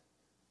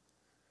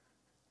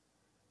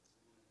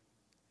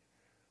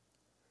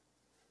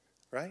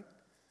 Right?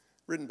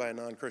 Written by a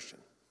non-Christian.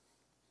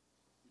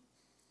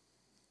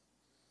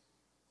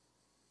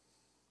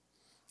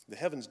 The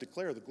heavens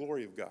declare the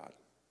glory of God.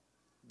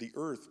 The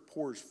earth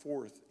pours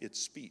forth its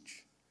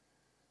speech.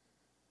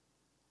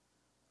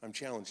 I'm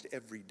challenged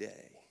every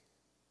day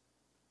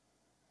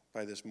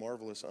by this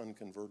marvelous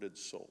unconverted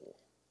soul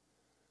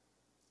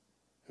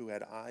who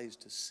had eyes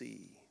to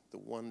see the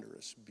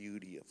wondrous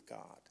beauty of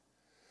God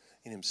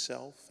in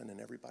himself and in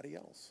everybody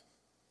else.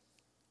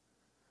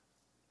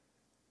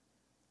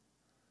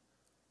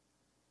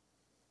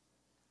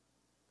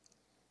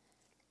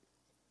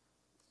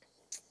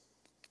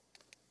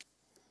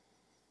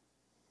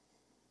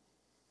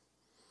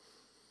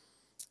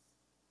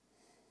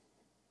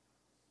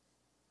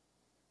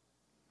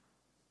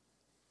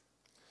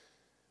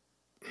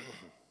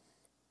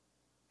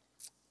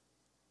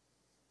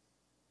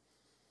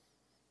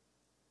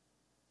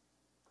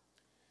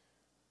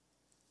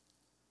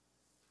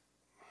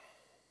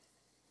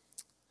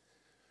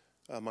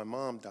 My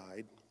mom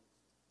died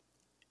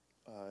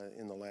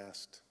in the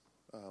last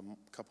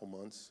couple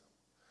months,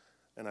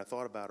 and I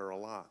thought about her a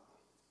lot.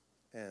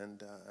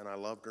 And I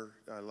loved her.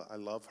 I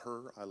love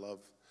her.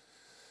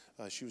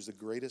 She was the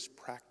greatest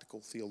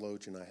practical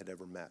theologian I had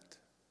ever met.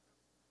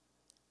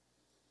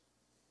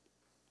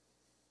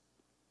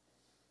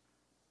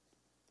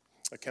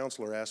 A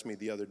counselor asked me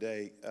the other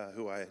day,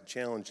 who I had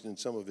challenged in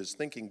some of his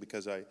thinking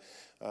because I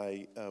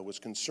was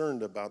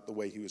concerned about the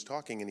way he was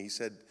talking, and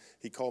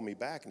he called me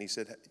back and he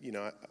said, you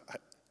know,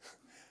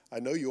 I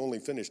know you only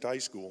finished high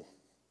school.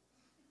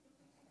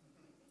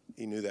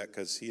 He knew that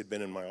because he had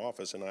been in my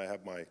office and I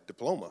have my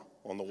diploma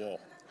on the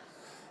wall.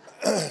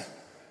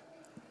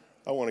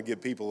 I want to give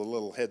people a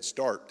little head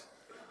start.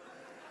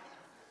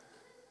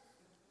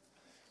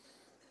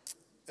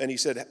 And he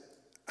said,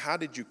 how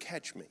did you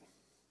catch me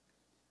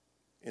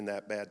in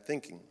that bad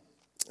thinking?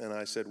 And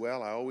I said,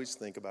 well, I always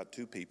think about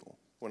two people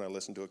when I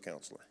listen to a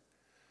counselor.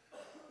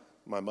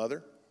 My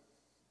mother.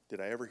 Did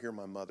I ever hear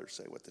my mother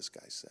say what this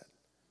guy said?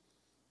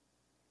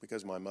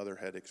 Because my mother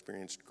had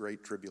experienced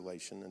great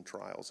tribulation and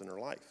trials in her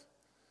life,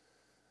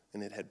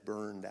 and it had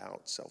burned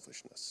out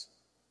selfishness.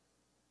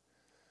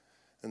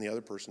 And the other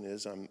person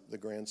is, I'm the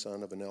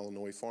grandson of an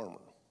Illinois farmer.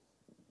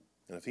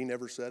 And if he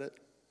never said it,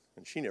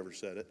 and she never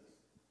said it,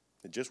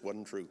 it just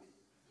wasn't true.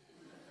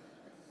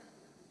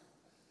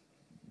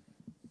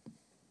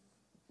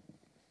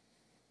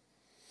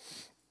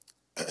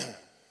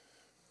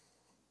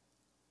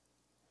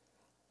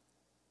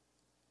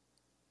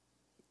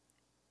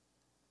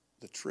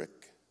 The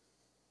trick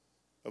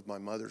of my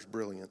mother's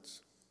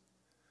brilliance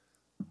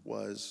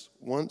was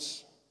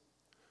once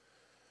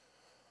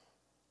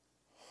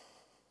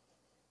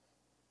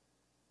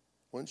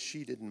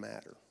she didn't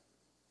matter,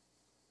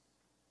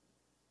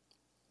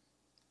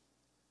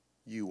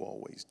 you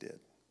always did.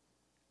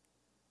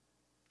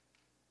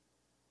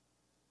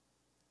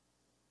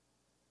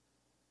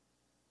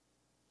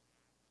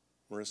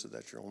 Marissa,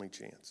 that's your only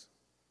chance.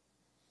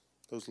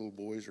 Those little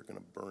boys are going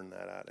to burn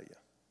that out of you.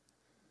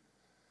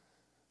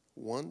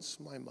 Once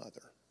my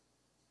mother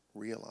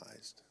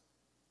realized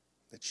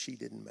that she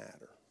didn't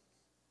matter,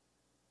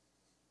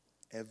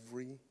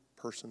 every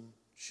person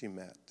she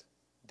met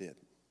did.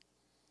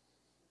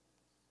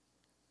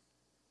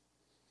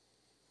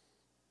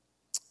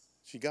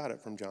 She got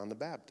it from John the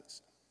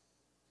Baptist,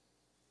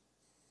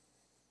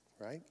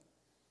 right?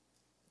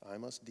 I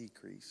must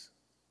decrease,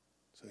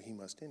 so he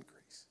must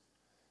increase.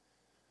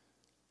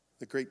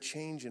 The great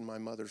change in my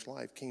mother's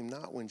life came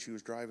not when she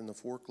was driving the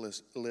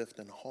forklift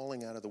and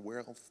hauling out of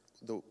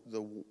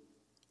the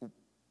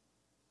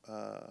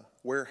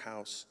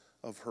warehouse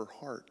of her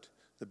heart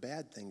the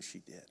bad things she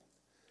did.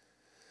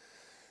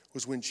 It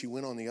was when she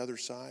went on the other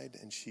side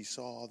and she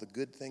saw the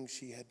good things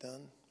she had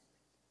done,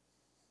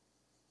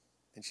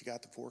 and she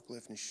got the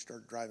forklift and she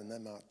started driving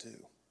them out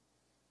too.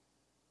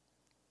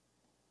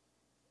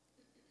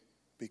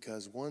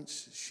 Because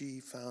once she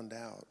found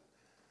out,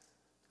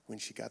 when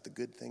she got the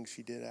good things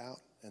she did out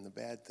and the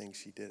bad things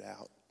she did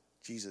out,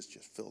 Jesus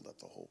just filled up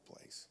the whole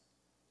place.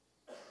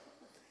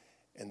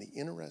 And the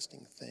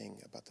interesting thing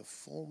about the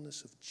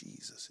fullness of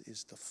Jesus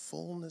is the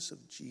fullness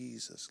of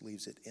Jesus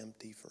leaves it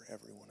empty for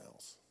everyone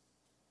else.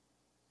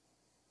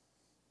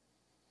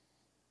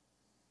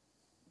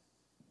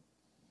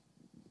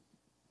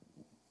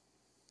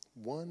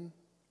 One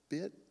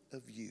bit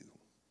of you,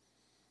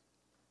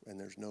 and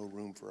there's no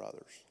room for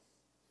others.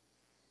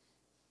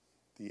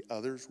 The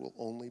others will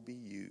only be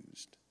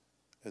used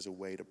as a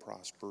way to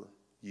prosper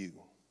you.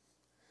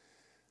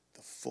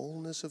 The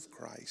fullness of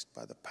Christ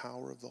by the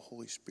power of the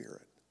Holy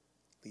Spirit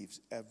leaves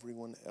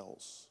everyone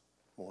else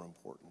more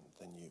important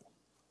than you.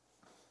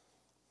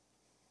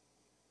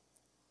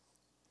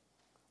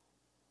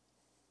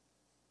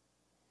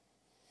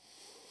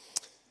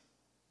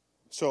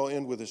 So I'll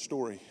end with a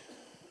story.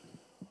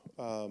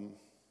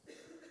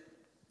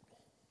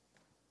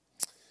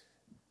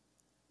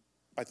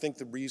 I think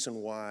the reason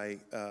why,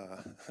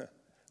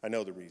 I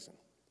know the reason.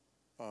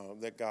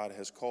 that God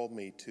has called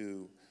me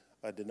to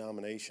a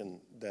denomination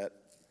that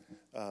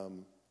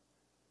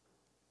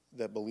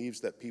that believes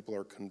that people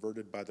are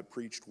converted by the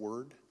preached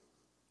word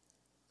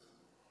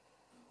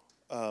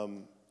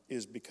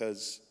is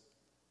because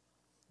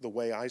the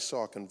way I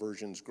saw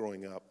conversions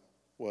growing up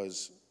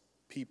was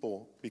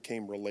people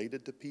became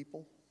related to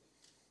people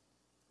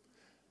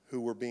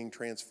who were being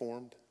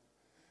transformed,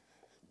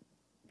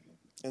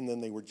 and then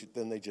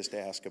they just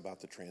ask about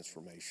the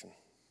transformation.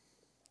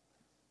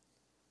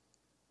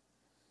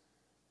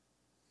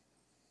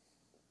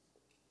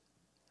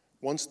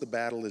 Once the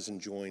battle is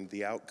enjoined,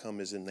 the outcome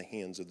is in the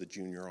hands of the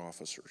junior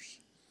officers.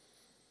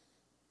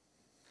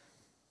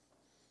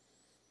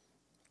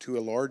 To a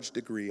large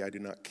degree, I do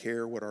not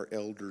care what our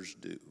elders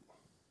do.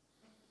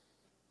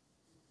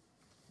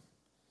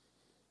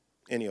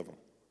 Any of them.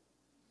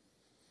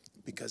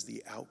 Because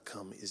the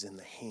outcome is in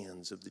the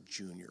hands of the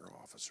junior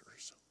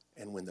officers.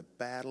 And when the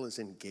battle is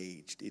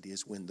engaged, it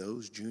is when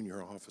those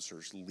junior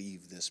officers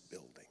leave this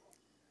building.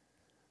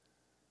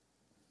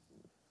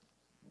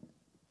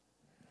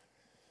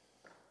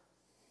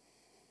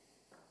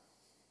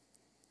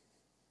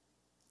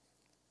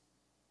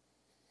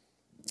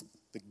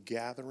 The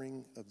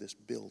gathering of this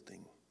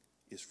building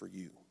is for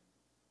you.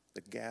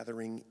 The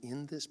gathering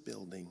in this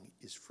building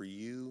is for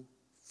you,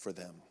 for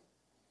them.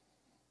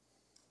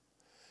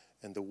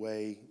 And the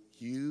way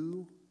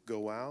you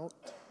go out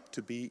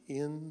to be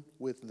in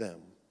with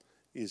them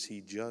is He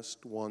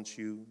just wants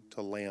you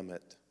to lamb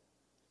it.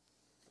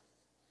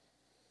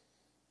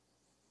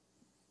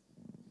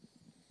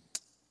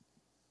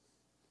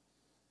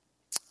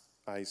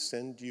 I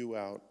send you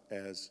out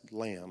as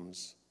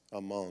lambs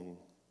among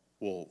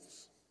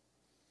wolves.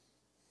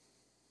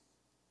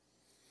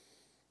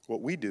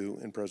 What we do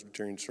in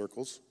Presbyterian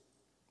circles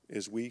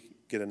is we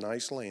get a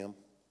nice lamb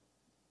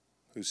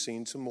who's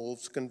seen some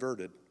wolves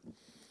converted,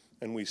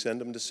 and we send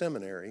them to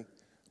seminary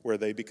where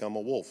they become a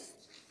wolf.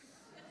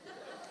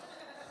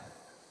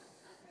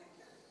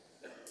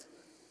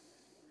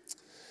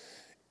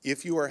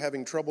 If you are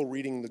having trouble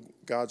reading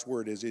God's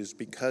word, it is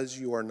because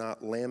you are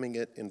not lambing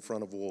it in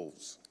front of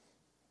wolves.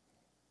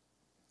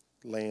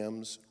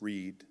 Lambs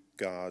read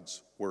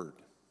God's word.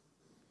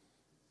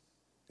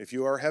 If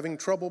you are having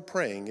trouble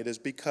praying, it is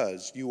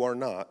because you are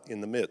not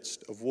in the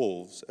midst of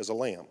wolves as a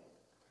lamb.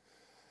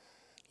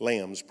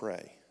 Lambs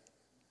pray.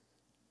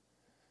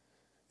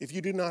 If you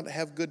do not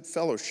have good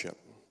fellowship,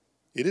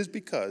 it is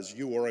because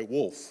you are a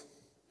wolf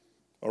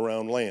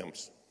around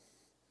lambs.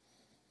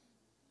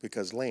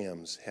 Because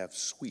lambs have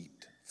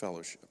sweet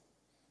fellowship.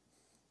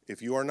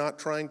 If you are not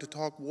trying to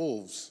talk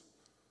wolves,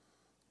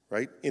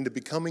 right, into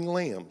becoming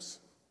lambs,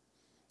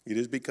 it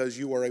is because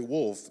you are a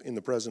wolf in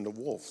the presence of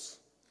wolves,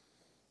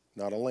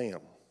 not a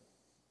lamb.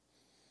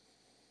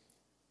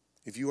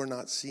 If you are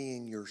not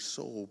seeing your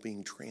soul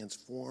being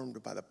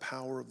transformed by the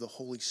power of the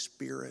Holy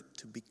Spirit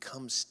to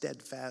become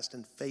steadfast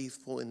and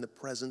faithful in the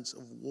presence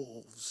of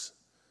wolves,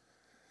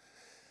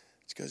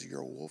 it's because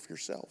you're a wolf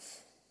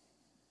yourself.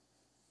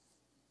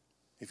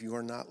 If you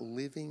are not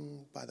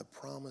living by the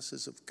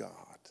promises of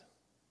God,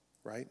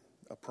 right?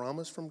 A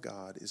promise from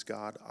God is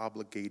God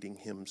obligating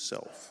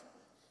Himself.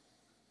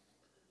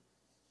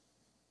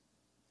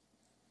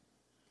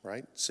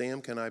 Right?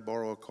 Sam, can I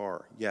borrow a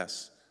car?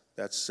 Yes.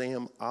 That's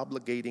Sam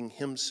obligating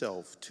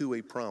himself to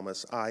a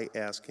promise. I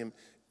ask him.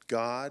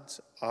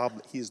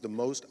 He is the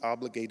most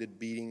obligated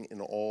being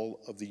in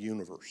all of the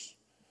universe.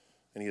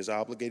 And He has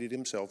obligated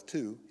Himself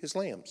to His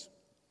lambs.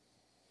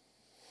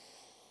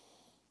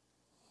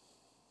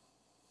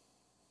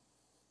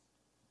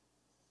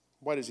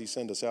 Why does He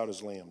send us out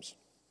as lambs?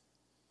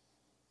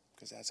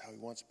 Because that's how He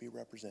wants to be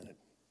represented.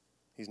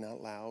 He's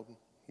not loud.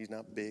 He's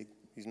not big.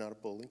 He's not a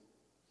bully.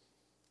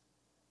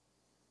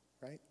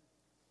 Right?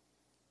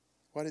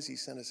 Why does He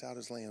send us out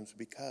as lambs?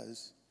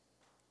 Because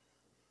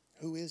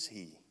who is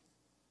He?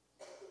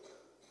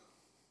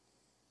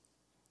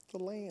 The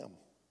Lamb.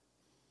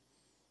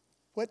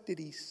 What did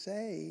He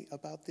say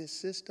about this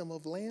system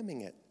of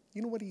lambing it?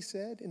 You know what He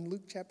said in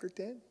Luke chapter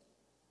 10?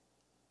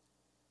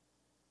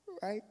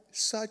 Right?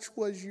 Such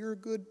was your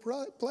good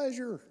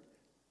pleasure.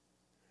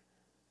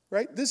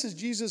 Right? This is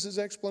Jesus'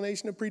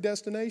 explanation of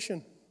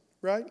predestination.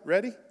 Right?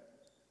 Ready?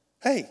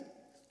 Hey,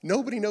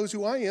 nobody knows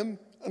who I am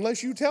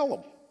unless you tell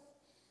them.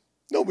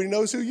 Nobody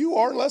knows who you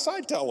are unless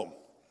I tell them.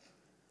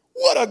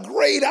 What a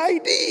great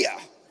idea.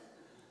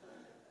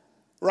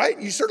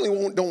 Right? You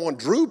certainly don't want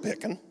Drew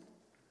picking.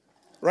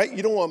 Right?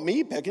 You don't want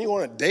me picking. You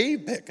want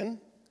Dave picking.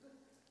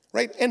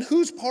 Right? And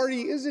whose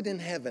party is it in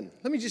heaven?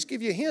 Let me just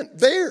give you a hint.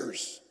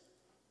 Theirs.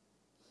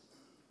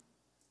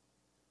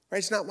 Right?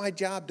 It's not my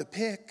job to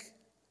pick.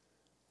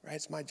 Right?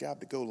 It's my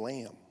job to go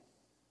lamb.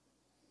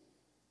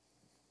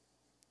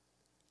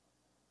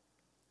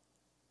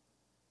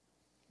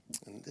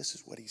 And this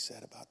is what He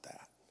said about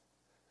that.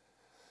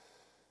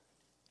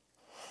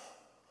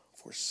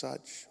 For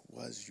such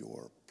was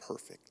your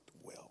perfect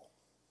will.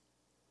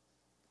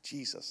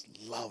 Jesus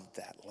loved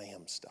that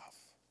lamb stuff.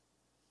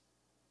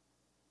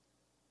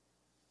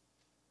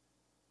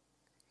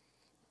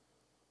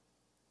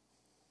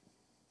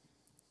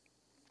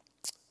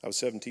 I was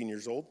 17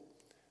 years old,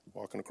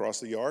 walking across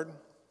the yard.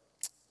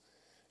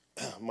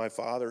 My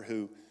father,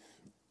 who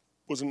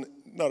was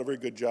not a very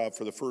good job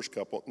for the first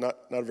couple, not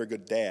a very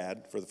good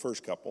dad for the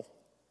first couple,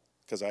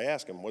 because I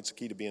asked him, what's the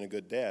key to being a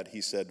good dad?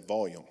 He said,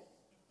 volume.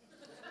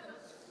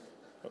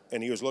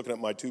 And he was looking at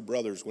my two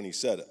brothers when he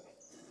said it,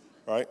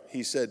 right?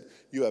 He said,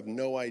 you have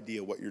no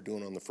idea what you're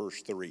doing on the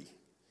first three.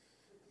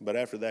 But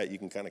after that, you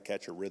can kind of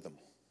catch a rhythm,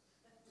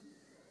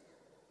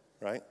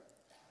 right?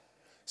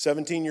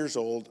 17 years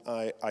old,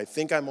 I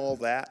think I'm all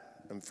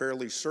that. I'm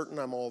fairly certain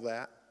I'm all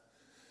that.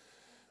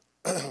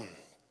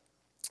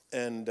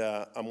 And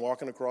I'm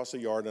walking across the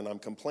yard and I'm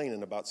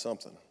complaining about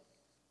something.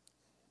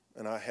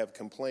 And I have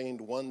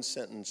complained one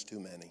sentence too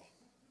many.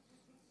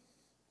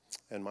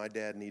 And my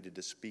dad needed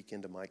to speak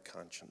into my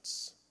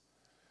conscience.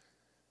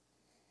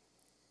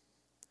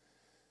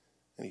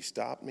 And he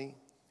stopped me,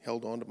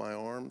 held onto my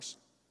arms,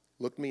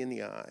 looked me in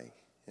the eye,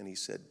 and he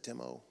said,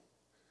 Timo,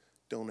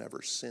 don't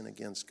ever sin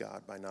against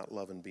God by not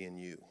loving being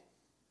you.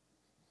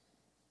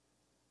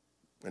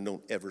 And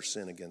don't ever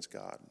sin against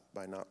God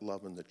by not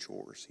loving the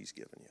chores he's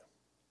given you.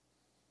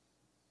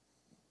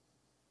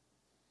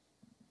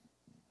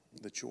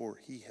 The chore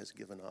he has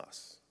given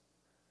us,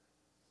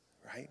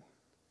 right?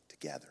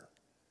 Together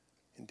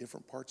in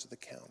different parts of the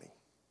county,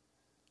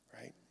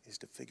 right? Is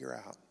to figure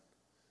out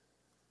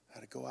how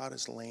to go out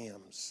as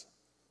lambs,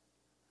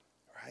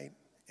 right?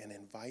 And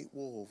invite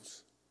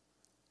wolves,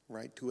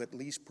 right? To at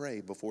least pray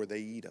before they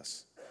eat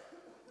us.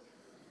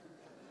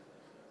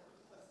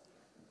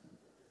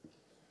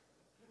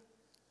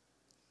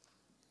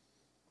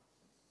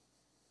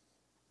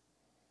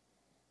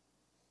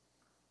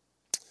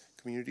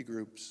 Community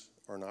groups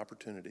are an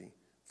opportunity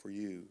for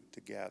you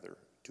to gather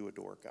to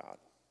adore God.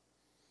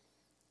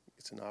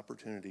 It's an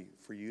opportunity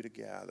for you to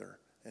gather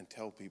and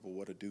tell people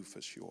what a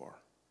doofus you are.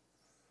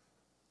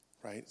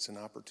 Right? It's an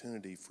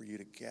opportunity for you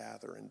to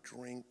gather and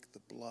drink the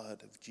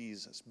blood of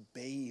Jesus,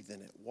 bathe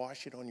in it,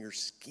 wash it on your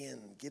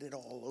skin, get it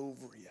all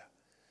over you.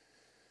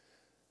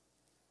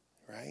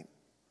 Right?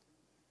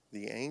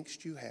 The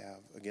angst you have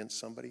against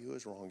somebody who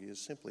has wronged you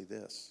is simply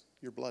this: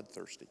 you're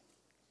bloodthirsty.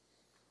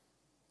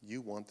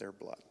 You want their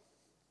blood.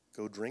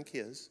 Go drink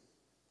his,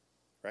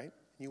 right?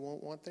 You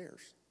won't want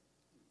theirs.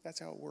 That's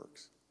how it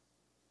works.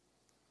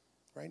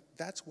 Right?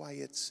 That's why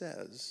it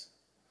says,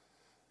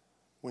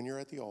 when you're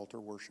at the altar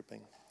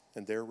worshiping,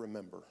 and there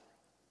remember,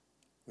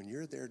 when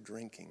you're there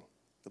drinking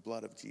the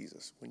blood of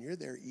Jesus, when you're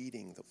there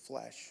eating the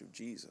flesh of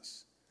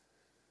Jesus,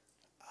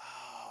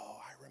 oh,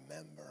 I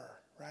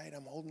remember, right?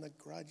 I'm holding a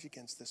grudge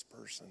against this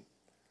person,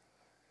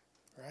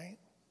 right?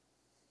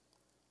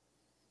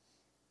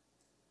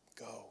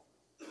 Go.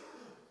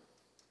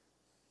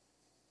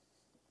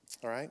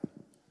 All right?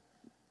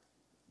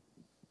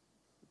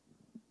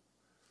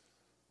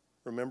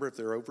 Remember, if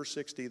they're over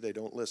 60, they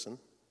don't listen.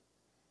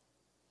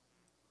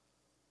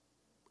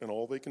 And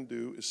all they can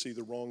do is see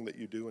the wrong that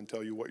you do and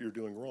tell you what you're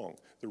doing wrong.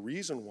 The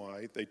reason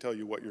why they tell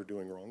you what you're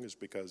doing wrong is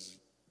because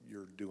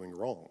you're doing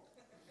wrong.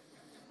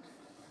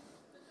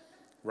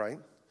 Right?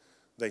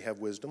 They have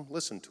wisdom.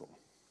 Listen to them.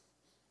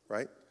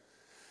 Right?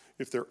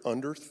 If they're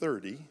under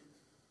 30,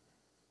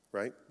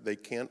 right, they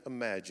can't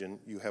imagine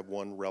you have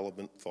one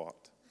relevant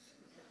thought.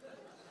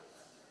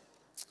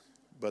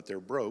 But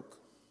they're broke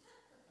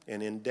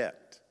and in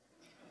debt.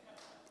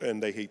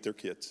 And they hate their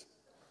kids.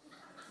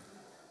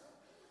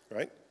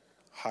 Right?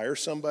 Hire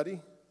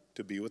somebody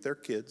to be with their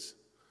kids.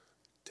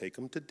 Take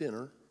them to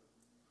dinner.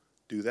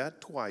 Do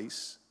that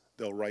twice.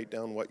 They'll write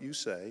down what you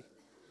say.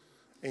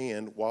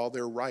 And while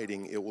they're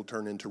writing, it will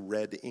turn into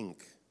red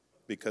ink.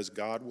 Because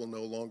God will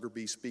no longer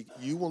be speaking.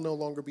 You will no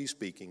longer be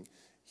speaking.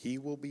 He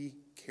will be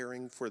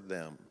caring for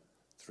them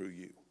through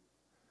you.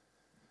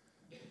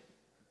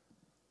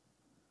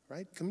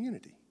 Right?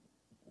 Community.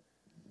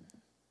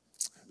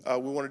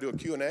 We want to do a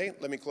Q&A.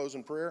 Let me close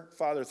in prayer.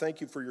 Father,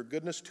 thank you for your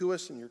goodness to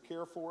us and your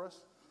care for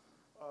us.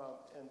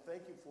 And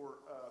thank you for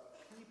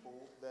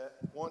people that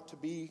want to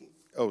be,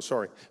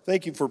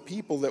 Thank you for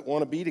people that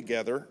want to be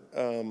together.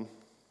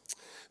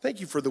 Thank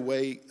you for the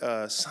way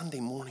Sunday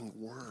morning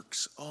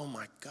works. Oh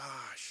my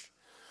gosh.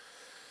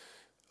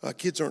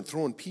 Kids aren't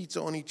throwing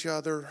pizza on each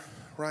other,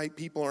 right?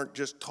 People aren't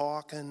just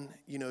talking.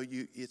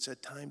 It's a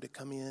time to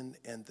come in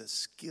and the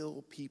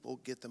skilled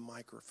people get the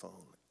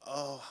microphone.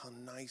 Oh, how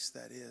nice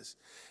that is.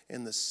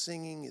 And the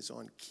singing is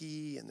on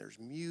key and there's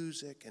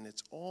music and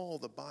it's all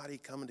the body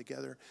coming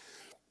together.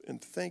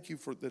 And thank you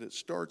for that it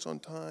starts on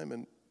time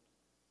and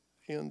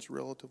ends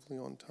relatively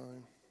on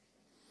time.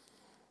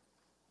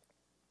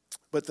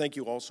 But thank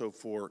you also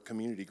for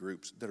community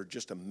groups that are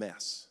just a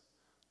mess.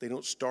 They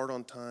don't start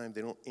on time.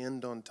 They don't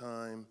end on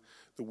time.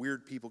 The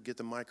weird people get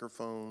the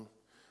microphone.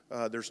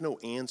 There's no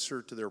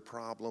answer to their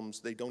problems.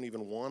 They don't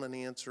even want an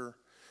answer.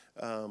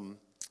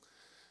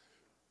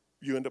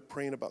 You end up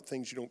praying about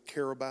things you don't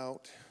care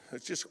about.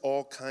 It's just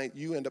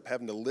you end up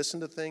having to listen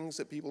to things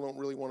that people don't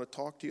really want to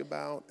talk to you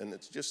about. And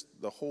it's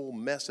just, the whole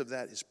mess of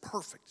that is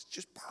perfect. It's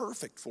just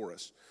perfect for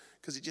us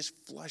because it just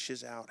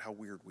flushes out how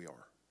weird we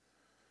are.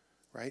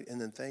 Right? And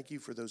then thank you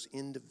for those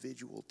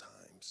individual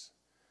times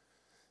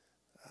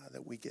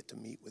that we get to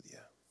meet with you.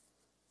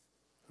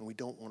 and we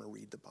don't want to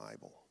read the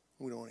Bible.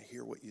 We don't want to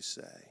hear what you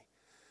say.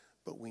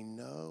 But we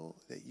know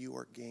that you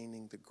are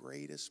gaining the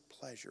greatest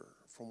pleasure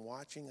from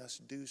watching us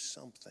do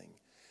something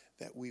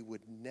that we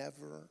would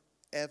never,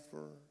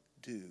 ever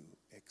do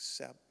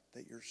except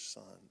that your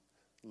Son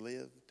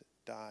lived,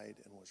 died,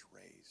 and was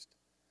raised.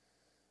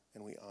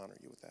 And we honor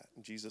you with that.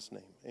 In Jesus'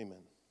 name,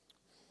 amen.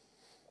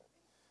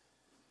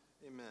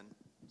 Amen.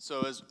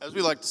 So as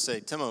we like to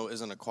say, Timo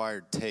is an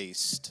acquired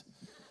taste.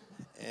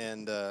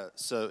 And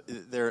so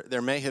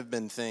there may have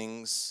been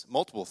things,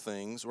 multiple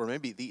things, or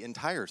maybe the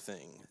entire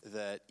thing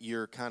that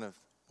you're kind of,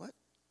 what?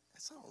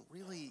 That's not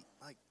really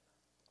like,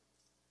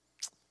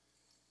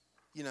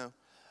 you know.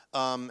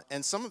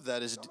 And some of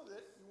that is. Some of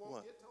it you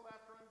won't get till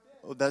after I'm dead.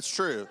 Oh, that's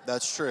true.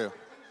 That's true.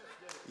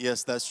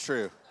 Yes, that's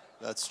true.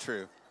 That's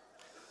true.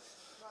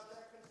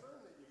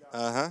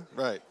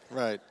 Right.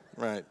 Yeah,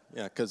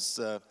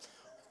 because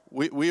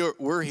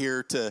we're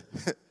here to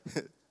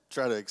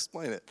try to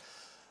explain it.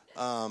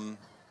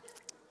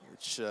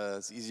 Which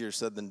is easier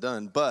said than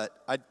done. But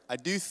I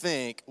do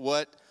think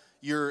what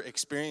you're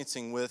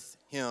experiencing with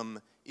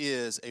him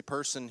is a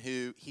person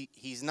who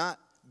he's not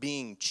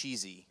being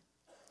cheesy.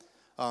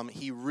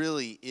 He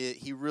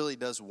really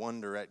does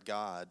wonder at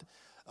God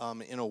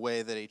in a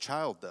way that a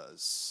child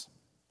does.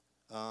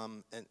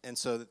 And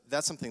so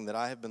that's something that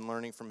I have been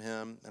learning from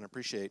him and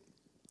appreciate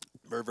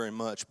very, very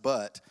much.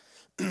 But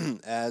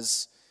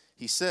as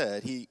he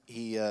said, he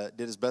did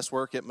his best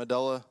work at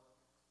Medella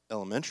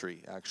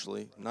Elementary,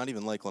 actually, not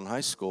even Lakeland High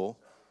School.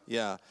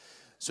 Yeah.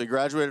 So he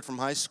graduated from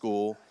high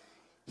school.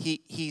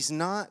 He's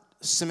not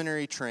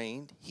seminary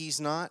trained. He's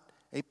not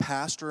a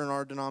pastor in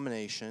our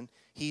denomination.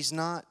 He's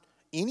not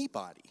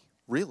anybody,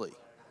 really.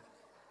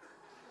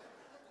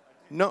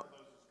 No,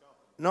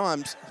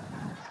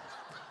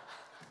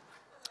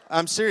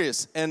 I'm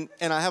serious. And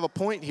I have a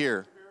point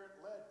here.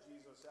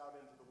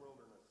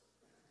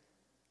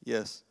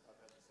 Yes.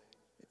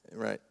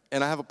 Right.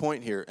 And I have a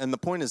point here. And the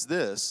point is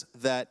this,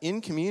 that in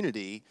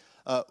community,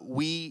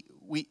 we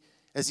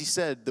as he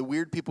said, the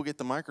weird people get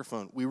the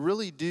microphone. We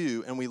really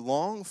do, and we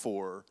long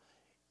for,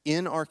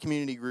 in our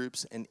community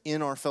groups and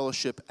in our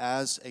fellowship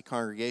as a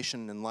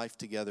congregation and life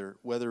together,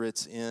 whether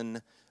it's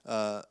in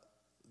the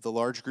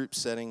large group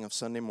setting of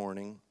Sunday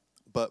morning,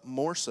 but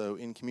more so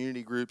in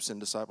community groups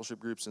and discipleship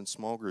groups and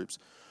small groups,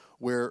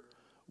 where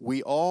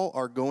we all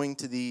are going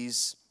to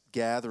these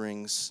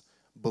gatherings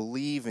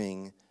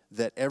believing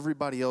that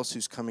everybody else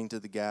who's coming to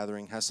the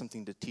gathering has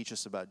something to teach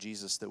us about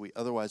Jesus that we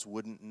otherwise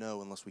wouldn't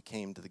know unless we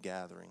came to the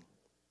gathering.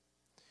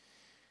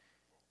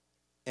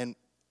 And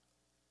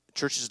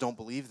churches don't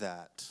believe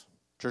that.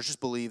 Churches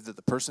believe that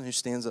the person who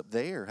stands up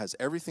there has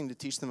everything to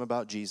teach them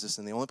about Jesus,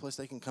 and the only place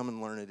they can come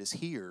and learn it is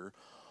here,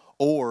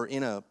 or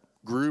in a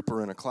group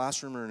or in a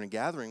classroom or in a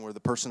gathering where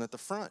the person at the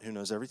front who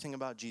knows everything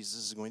about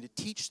Jesus is going to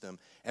teach them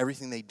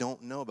everything they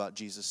don't know about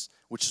Jesus,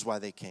 which is why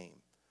they came.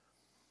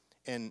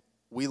 And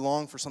we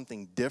long for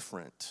something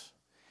different.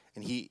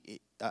 And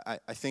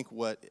I think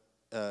what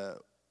a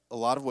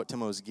lot of what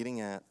Timo is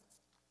getting at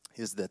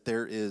is that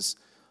there is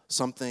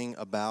something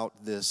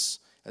about this,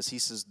 as he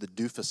says, the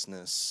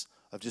doofusness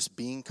of just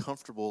being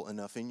comfortable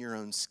enough in your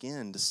own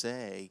skin to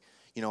say,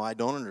 you know, I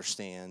don't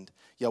understand.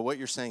 Yeah, what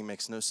you're saying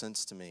makes no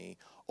sense to me.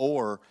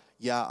 Or,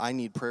 yeah, I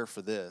need prayer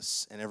for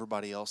this. And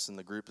everybody else in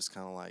the group is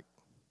kind of like,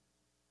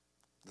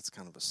 that's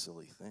kind of a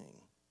silly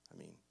thing. I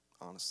mean,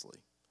 honestly.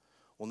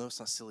 Well, no, it's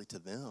not silly to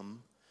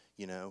them,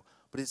 you know.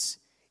 But it's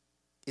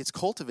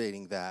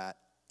cultivating that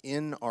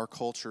in our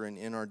culture and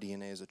in our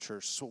DNA as a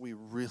church. It's what we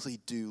really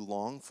do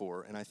long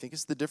for. And I think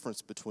it's the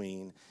difference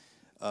between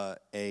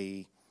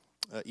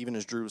even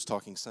as Drew was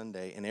talking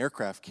Sunday, an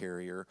aircraft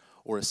carrier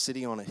or a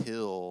city on a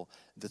hill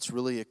that's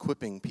really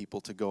equipping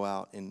people to go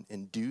out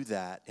and do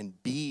that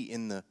and be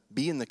in the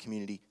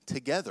community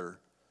together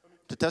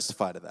to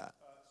testify to that.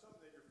 Something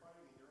that you're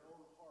finding in your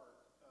own heart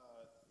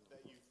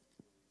that you,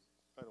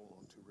 I don't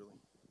want to really.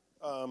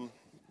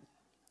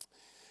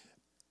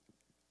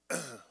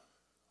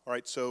 All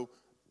right, so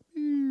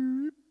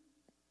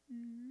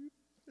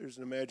there's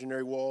an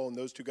imaginary wall, and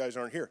those two guys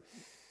aren't here.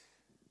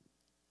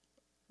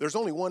 There's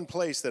only one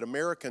place that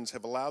Americans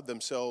have allowed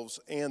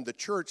themselves, and the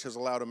church has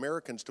allowed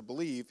Americans to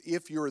believe,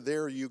 if you're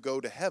there, you go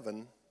to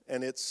heaven,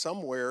 and it's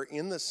somewhere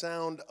in the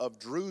sound of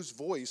Drew's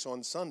voice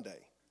on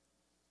Sunday.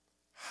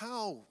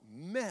 How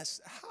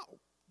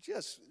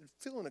just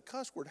filling a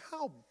cuss word,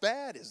 how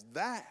bad is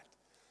that?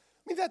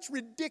 I mean, that's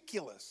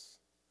ridiculous.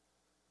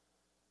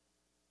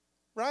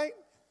 Right?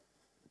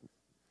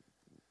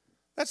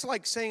 That's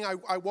like saying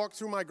I walked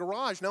through my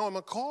garage, now I'm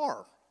a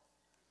car.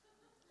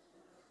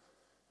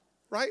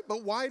 Right?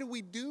 But why do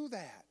we do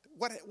that?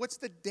 What's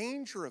the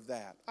danger of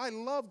that? I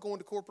love going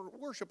to corporate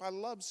worship. I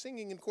love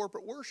singing in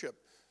corporate worship.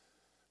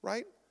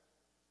 Right?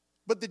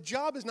 But the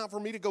job is not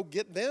for me to go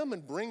get them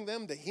and bring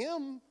them to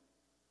Him.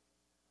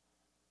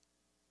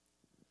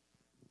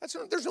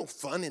 There's no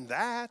fun in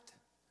that.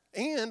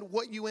 And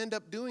what you end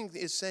up doing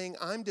is saying,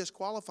 I'm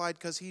disqualified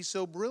because he's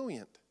so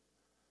brilliant.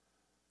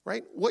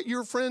 Right? What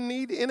your friend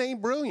need, it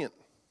ain't brilliant.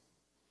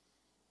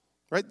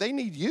 Right? They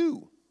need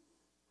you.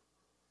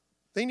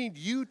 They need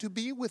you to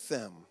be with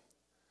them.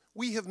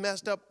 We have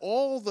messed up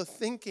all the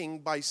thinking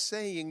by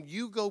saying,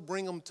 you go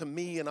bring them to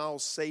me and I'll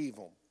save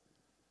them.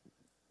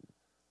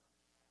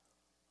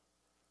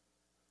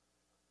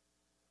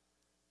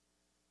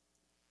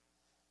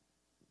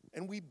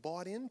 And we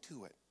bought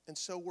into it. And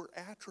so we're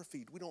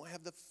atrophied. We don't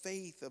have the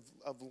faith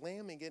of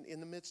lambing in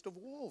the midst of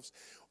wolves.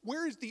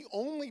 Where is the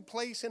only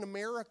place in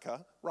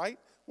America, right,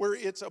 where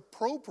it's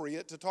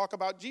appropriate to talk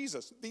about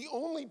Jesus? The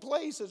only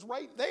place is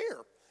right there.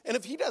 And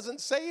if he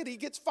doesn't say it, he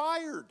gets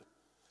fired.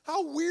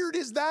 How weird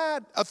is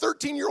that? A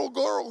 13-year-old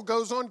girl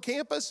goes on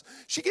campus.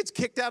 She gets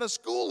kicked out of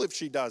school if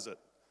she does it.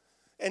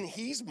 And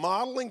he's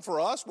modeling for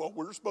us what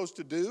we're supposed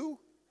to do?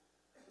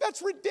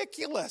 That's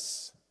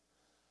ridiculous.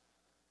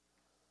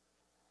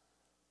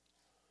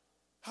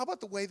 How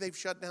about the way they've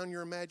shut down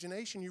your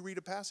imagination? You read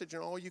a passage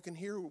and all you can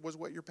hear was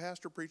what your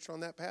pastor preached on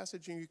that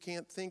passage, and you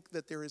can't think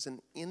that there is an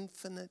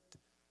infinite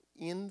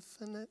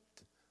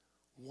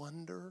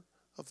wonder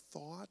of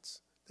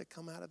thoughts that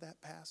come out of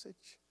that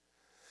passage.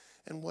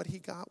 And what he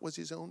got was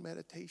his own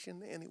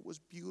meditation, and it was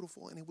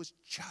beautiful, and it was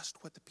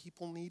just what the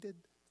people needed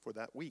for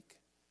that week.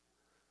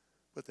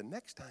 But the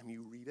next time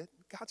you read it,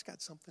 God's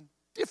got something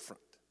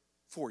different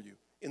for you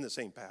in the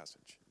same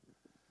passage.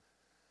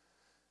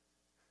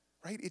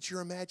 Right? It's your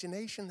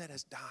imagination that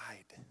has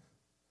died.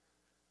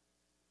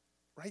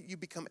 Right? You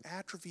become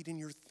atrophied in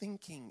your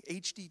thinking.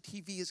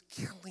 HDTV is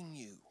killing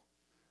you.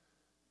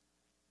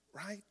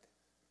 Right?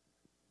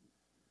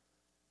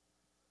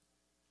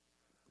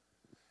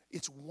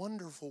 It's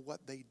wonderful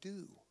what they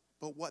do,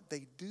 but what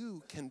they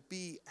do can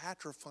be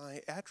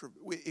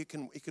it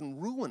can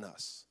ruin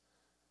us,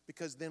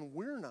 because then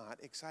we're not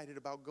excited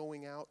about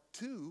going out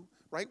to,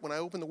 right? When I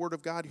open the Word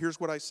of God, here's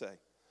what I say.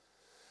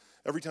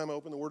 Every time I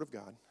open the Word of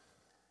God,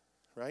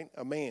 right?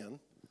 A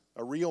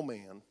real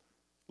man,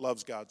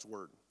 loves God's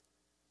Word.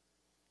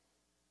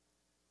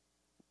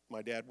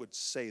 My dad would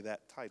say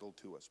that title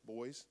to us,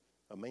 boys,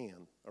 a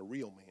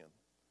real man,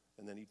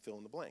 and then he'd fill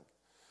in the blank.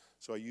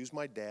 So I use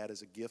my dad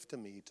as a gift to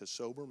me to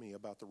sober me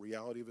about the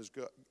reality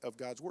of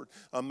God's Word.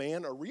 A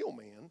real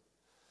man,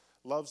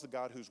 loves the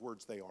God whose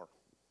words they are.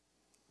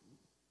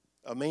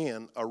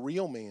 A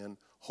real man,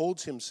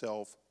 holds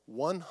himself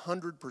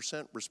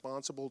 100%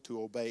 responsible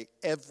to obey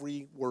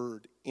every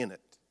word in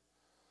it.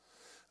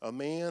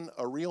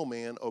 A real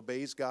man,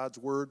 obeys God's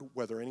word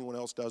whether anyone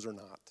else does or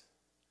not.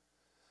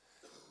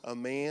 A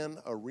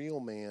real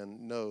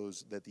man,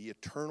 knows that the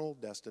eternal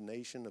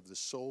destination of the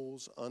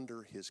souls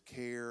under his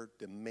care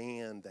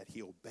demand that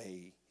he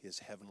obey his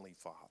heavenly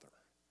Father.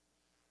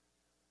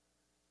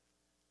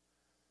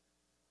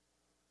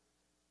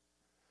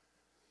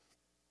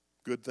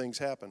 Good things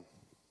happen,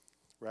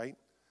 right?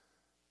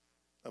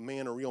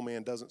 A real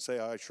man doesn't say,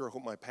 I sure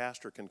hope my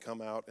pastor can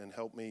come out and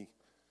help me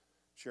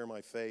share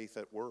my faith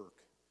at work.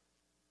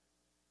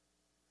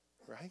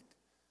 Right?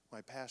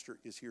 My pastor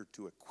is here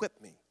to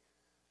equip me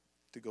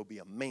to go be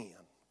a man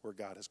where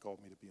God has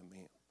called me to be a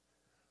man.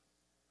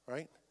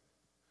 Right?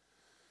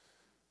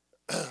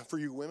 For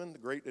you women, the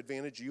great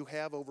advantage you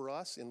have over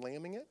us in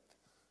lambing it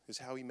is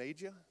how he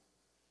made you.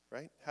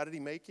 Right? How did he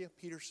make you?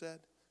 Peter said.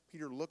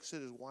 Peter looks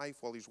at his wife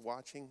while he's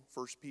watching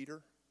 1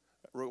 Peter,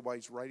 while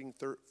he's writing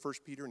 1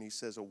 Peter, and he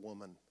says, a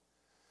woman.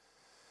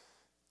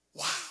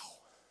 Wow.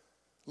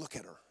 Look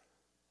at her.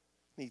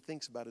 And he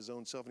thinks about his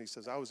own self, and he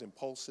says, I was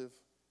impulsive.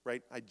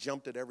 Right? I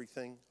jumped at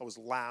everything. I was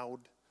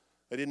loud.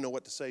 I didn't know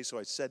what to say, so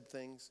I said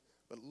things.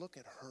 But look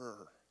at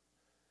her.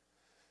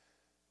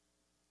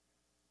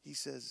 He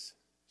says,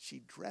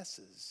 she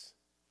dresses.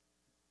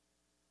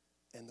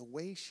 And the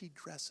way she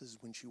dresses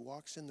when she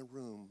walks in the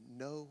room,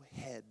 no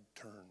head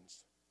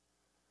turns.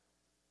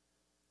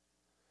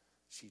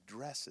 She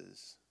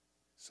dresses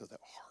so that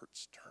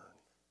hearts turn.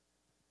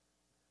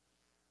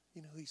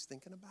 You know who he's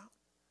thinking about?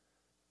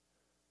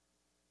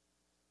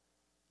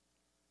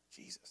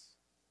 Jesus.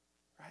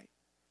 Right?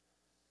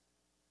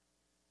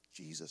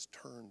 Jesus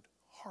turned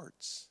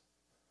hearts.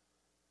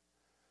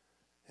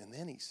 And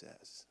then he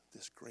says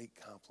this great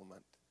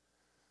compliment.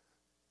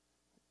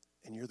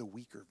 And you're the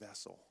weaker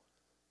vessel.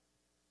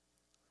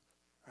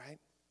 Right?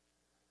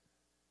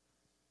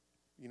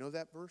 You know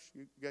that verse?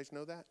 You guys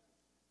know that?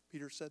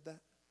 Peter said that?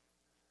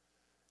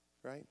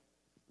 Right?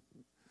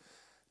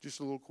 Just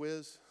a little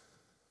quiz.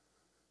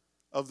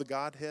 Of the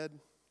Godhead,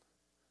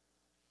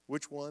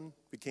 which one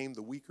became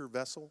the weaker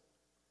vessel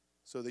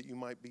so that you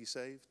might be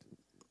saved?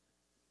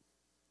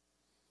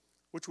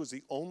 Which was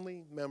the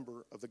only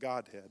member of the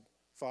Godhead,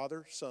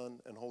 Father, Son,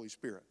 and Holy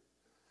Spirit,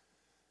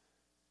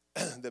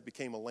 that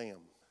became a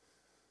lamb,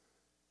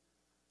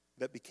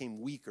 that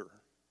became weaker?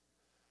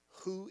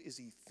 Who is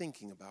he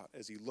thinking about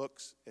as he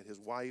looks at his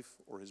wife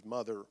or his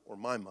mother or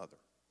my mother?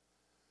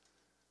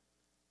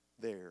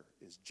 There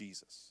is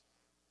Jesus.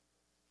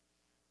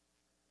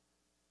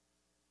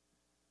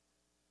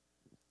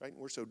 Right? And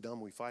we're so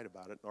dumb we fight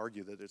about it and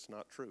argue that it's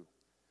not true.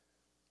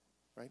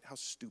 Right? How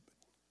stupid.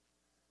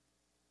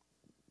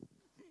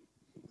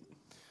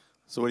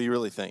 So what do you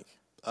really think?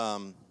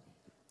 No,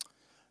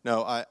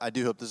 I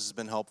do hope this has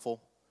been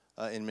helpful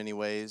in many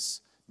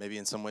ways, maybe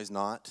in some ways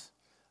not.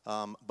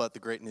 But the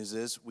great news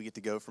is we get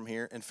to go from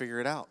here and figure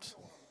it out.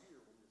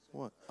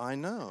 What? I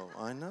know.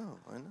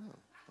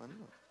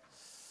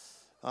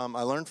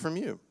 I learned from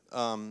you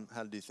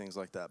how to do things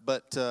like that.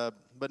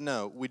 But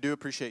no, we do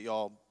appreciate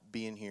y'all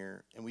being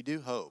here, and we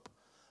do hope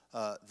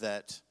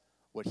that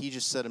what he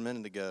just said a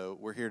minute ago,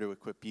 we're here to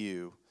equip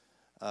you.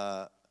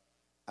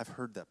 I've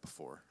heard that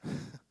before.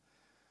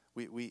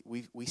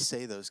 We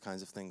say those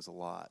kinds of things a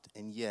lot,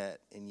 and yet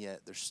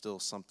there's still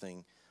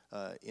something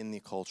in the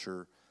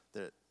culture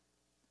that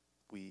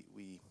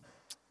we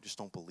just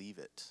don't believe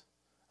it,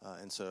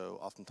 and so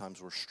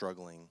oftentimes we're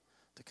struggling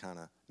to kind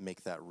of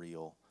make that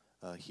real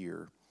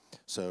here.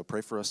 So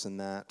pray for us in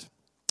that.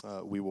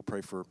 We will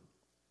pray for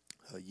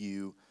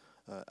you.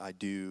 I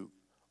do.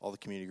 All the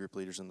community group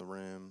leaders in the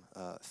room,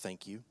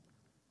 thank you.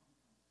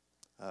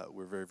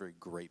 We're very, very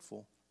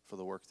grateful for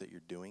the work that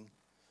you're doing.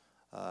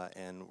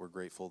 And we're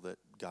grateful that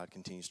God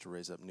continues to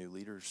raise up new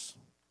leaders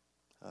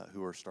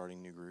who are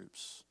starting new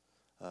groups.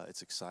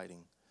 It's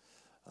exciting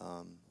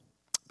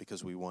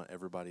because we want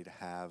everybody to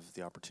have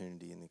the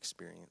opportunity and the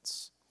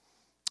experience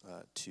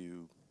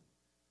to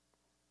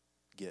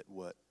get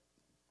what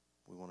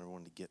we want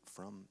everyone to get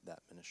from that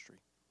ministry,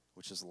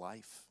 which is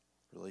life,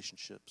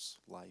 relationships,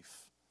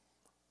 life,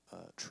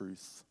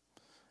 truth,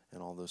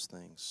 and all those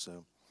things.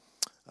 So,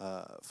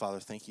 Father,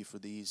 thank you for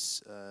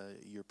these,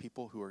 your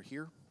people who are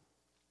here.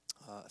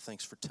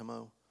 Thanks for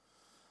Timo,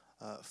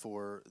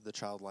 for the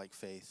childlike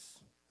faith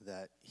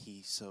that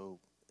he so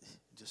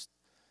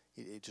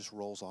it just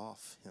rolls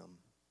off him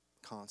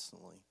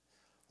constantly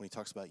when he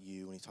talks about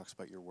you, when he talks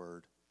about your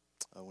word,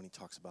 when he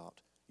talks about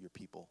your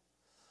people.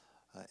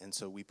 And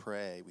so we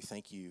pray, we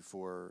thank you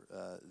for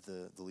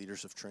the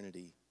leaders of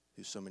Trinity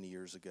who so many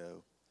years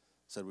ago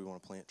said we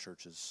want to plant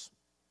churches.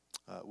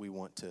 We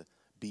want to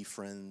be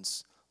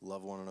friends,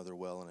 love one another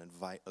well, and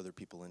invite other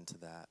people into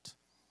that.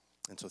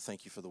 And so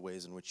thank you for the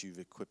ways in which you've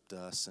equipped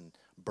us and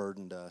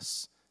burdened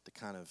us to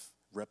kind of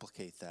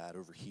replicate that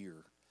over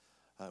here.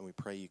 And we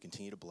pray you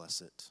continue to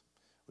bless it.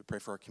 We pray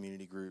for our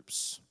community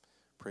groups.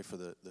 Pray for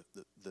the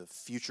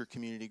future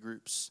community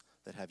groups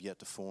that have yet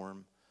to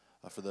form.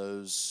 For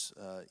those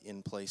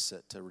in place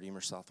at Redeemer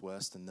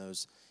Southwest and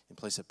those in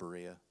place at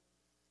Berea.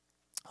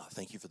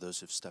 Thank you for those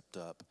who've stepped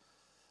up.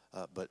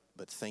 But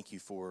thank you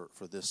for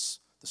this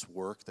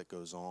work that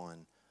goes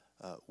on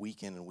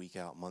week in and week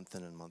out, month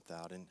in and month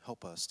out, and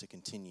help us to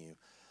continue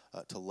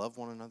to love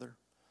one another,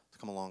 to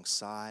come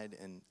alongside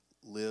and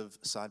live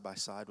side by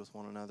side with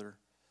one another,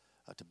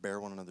 to bear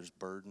one another's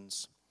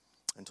burdens,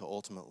 and to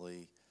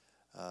ultimately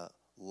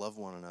love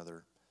one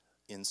another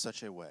in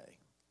such a way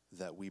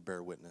that we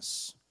bear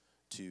witness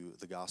to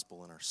the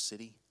gospel in our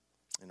city,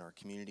 in our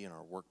community, in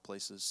our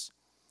workplaces,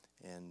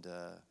 and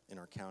in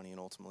our county, and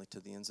ultimately to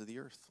the ends of the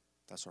earth.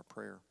 That's our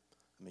prayer.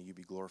 May you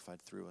be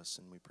glorified through us,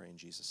 and we pray in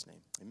Jesus'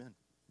 name. Amen.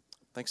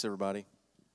 Thanks, everybody.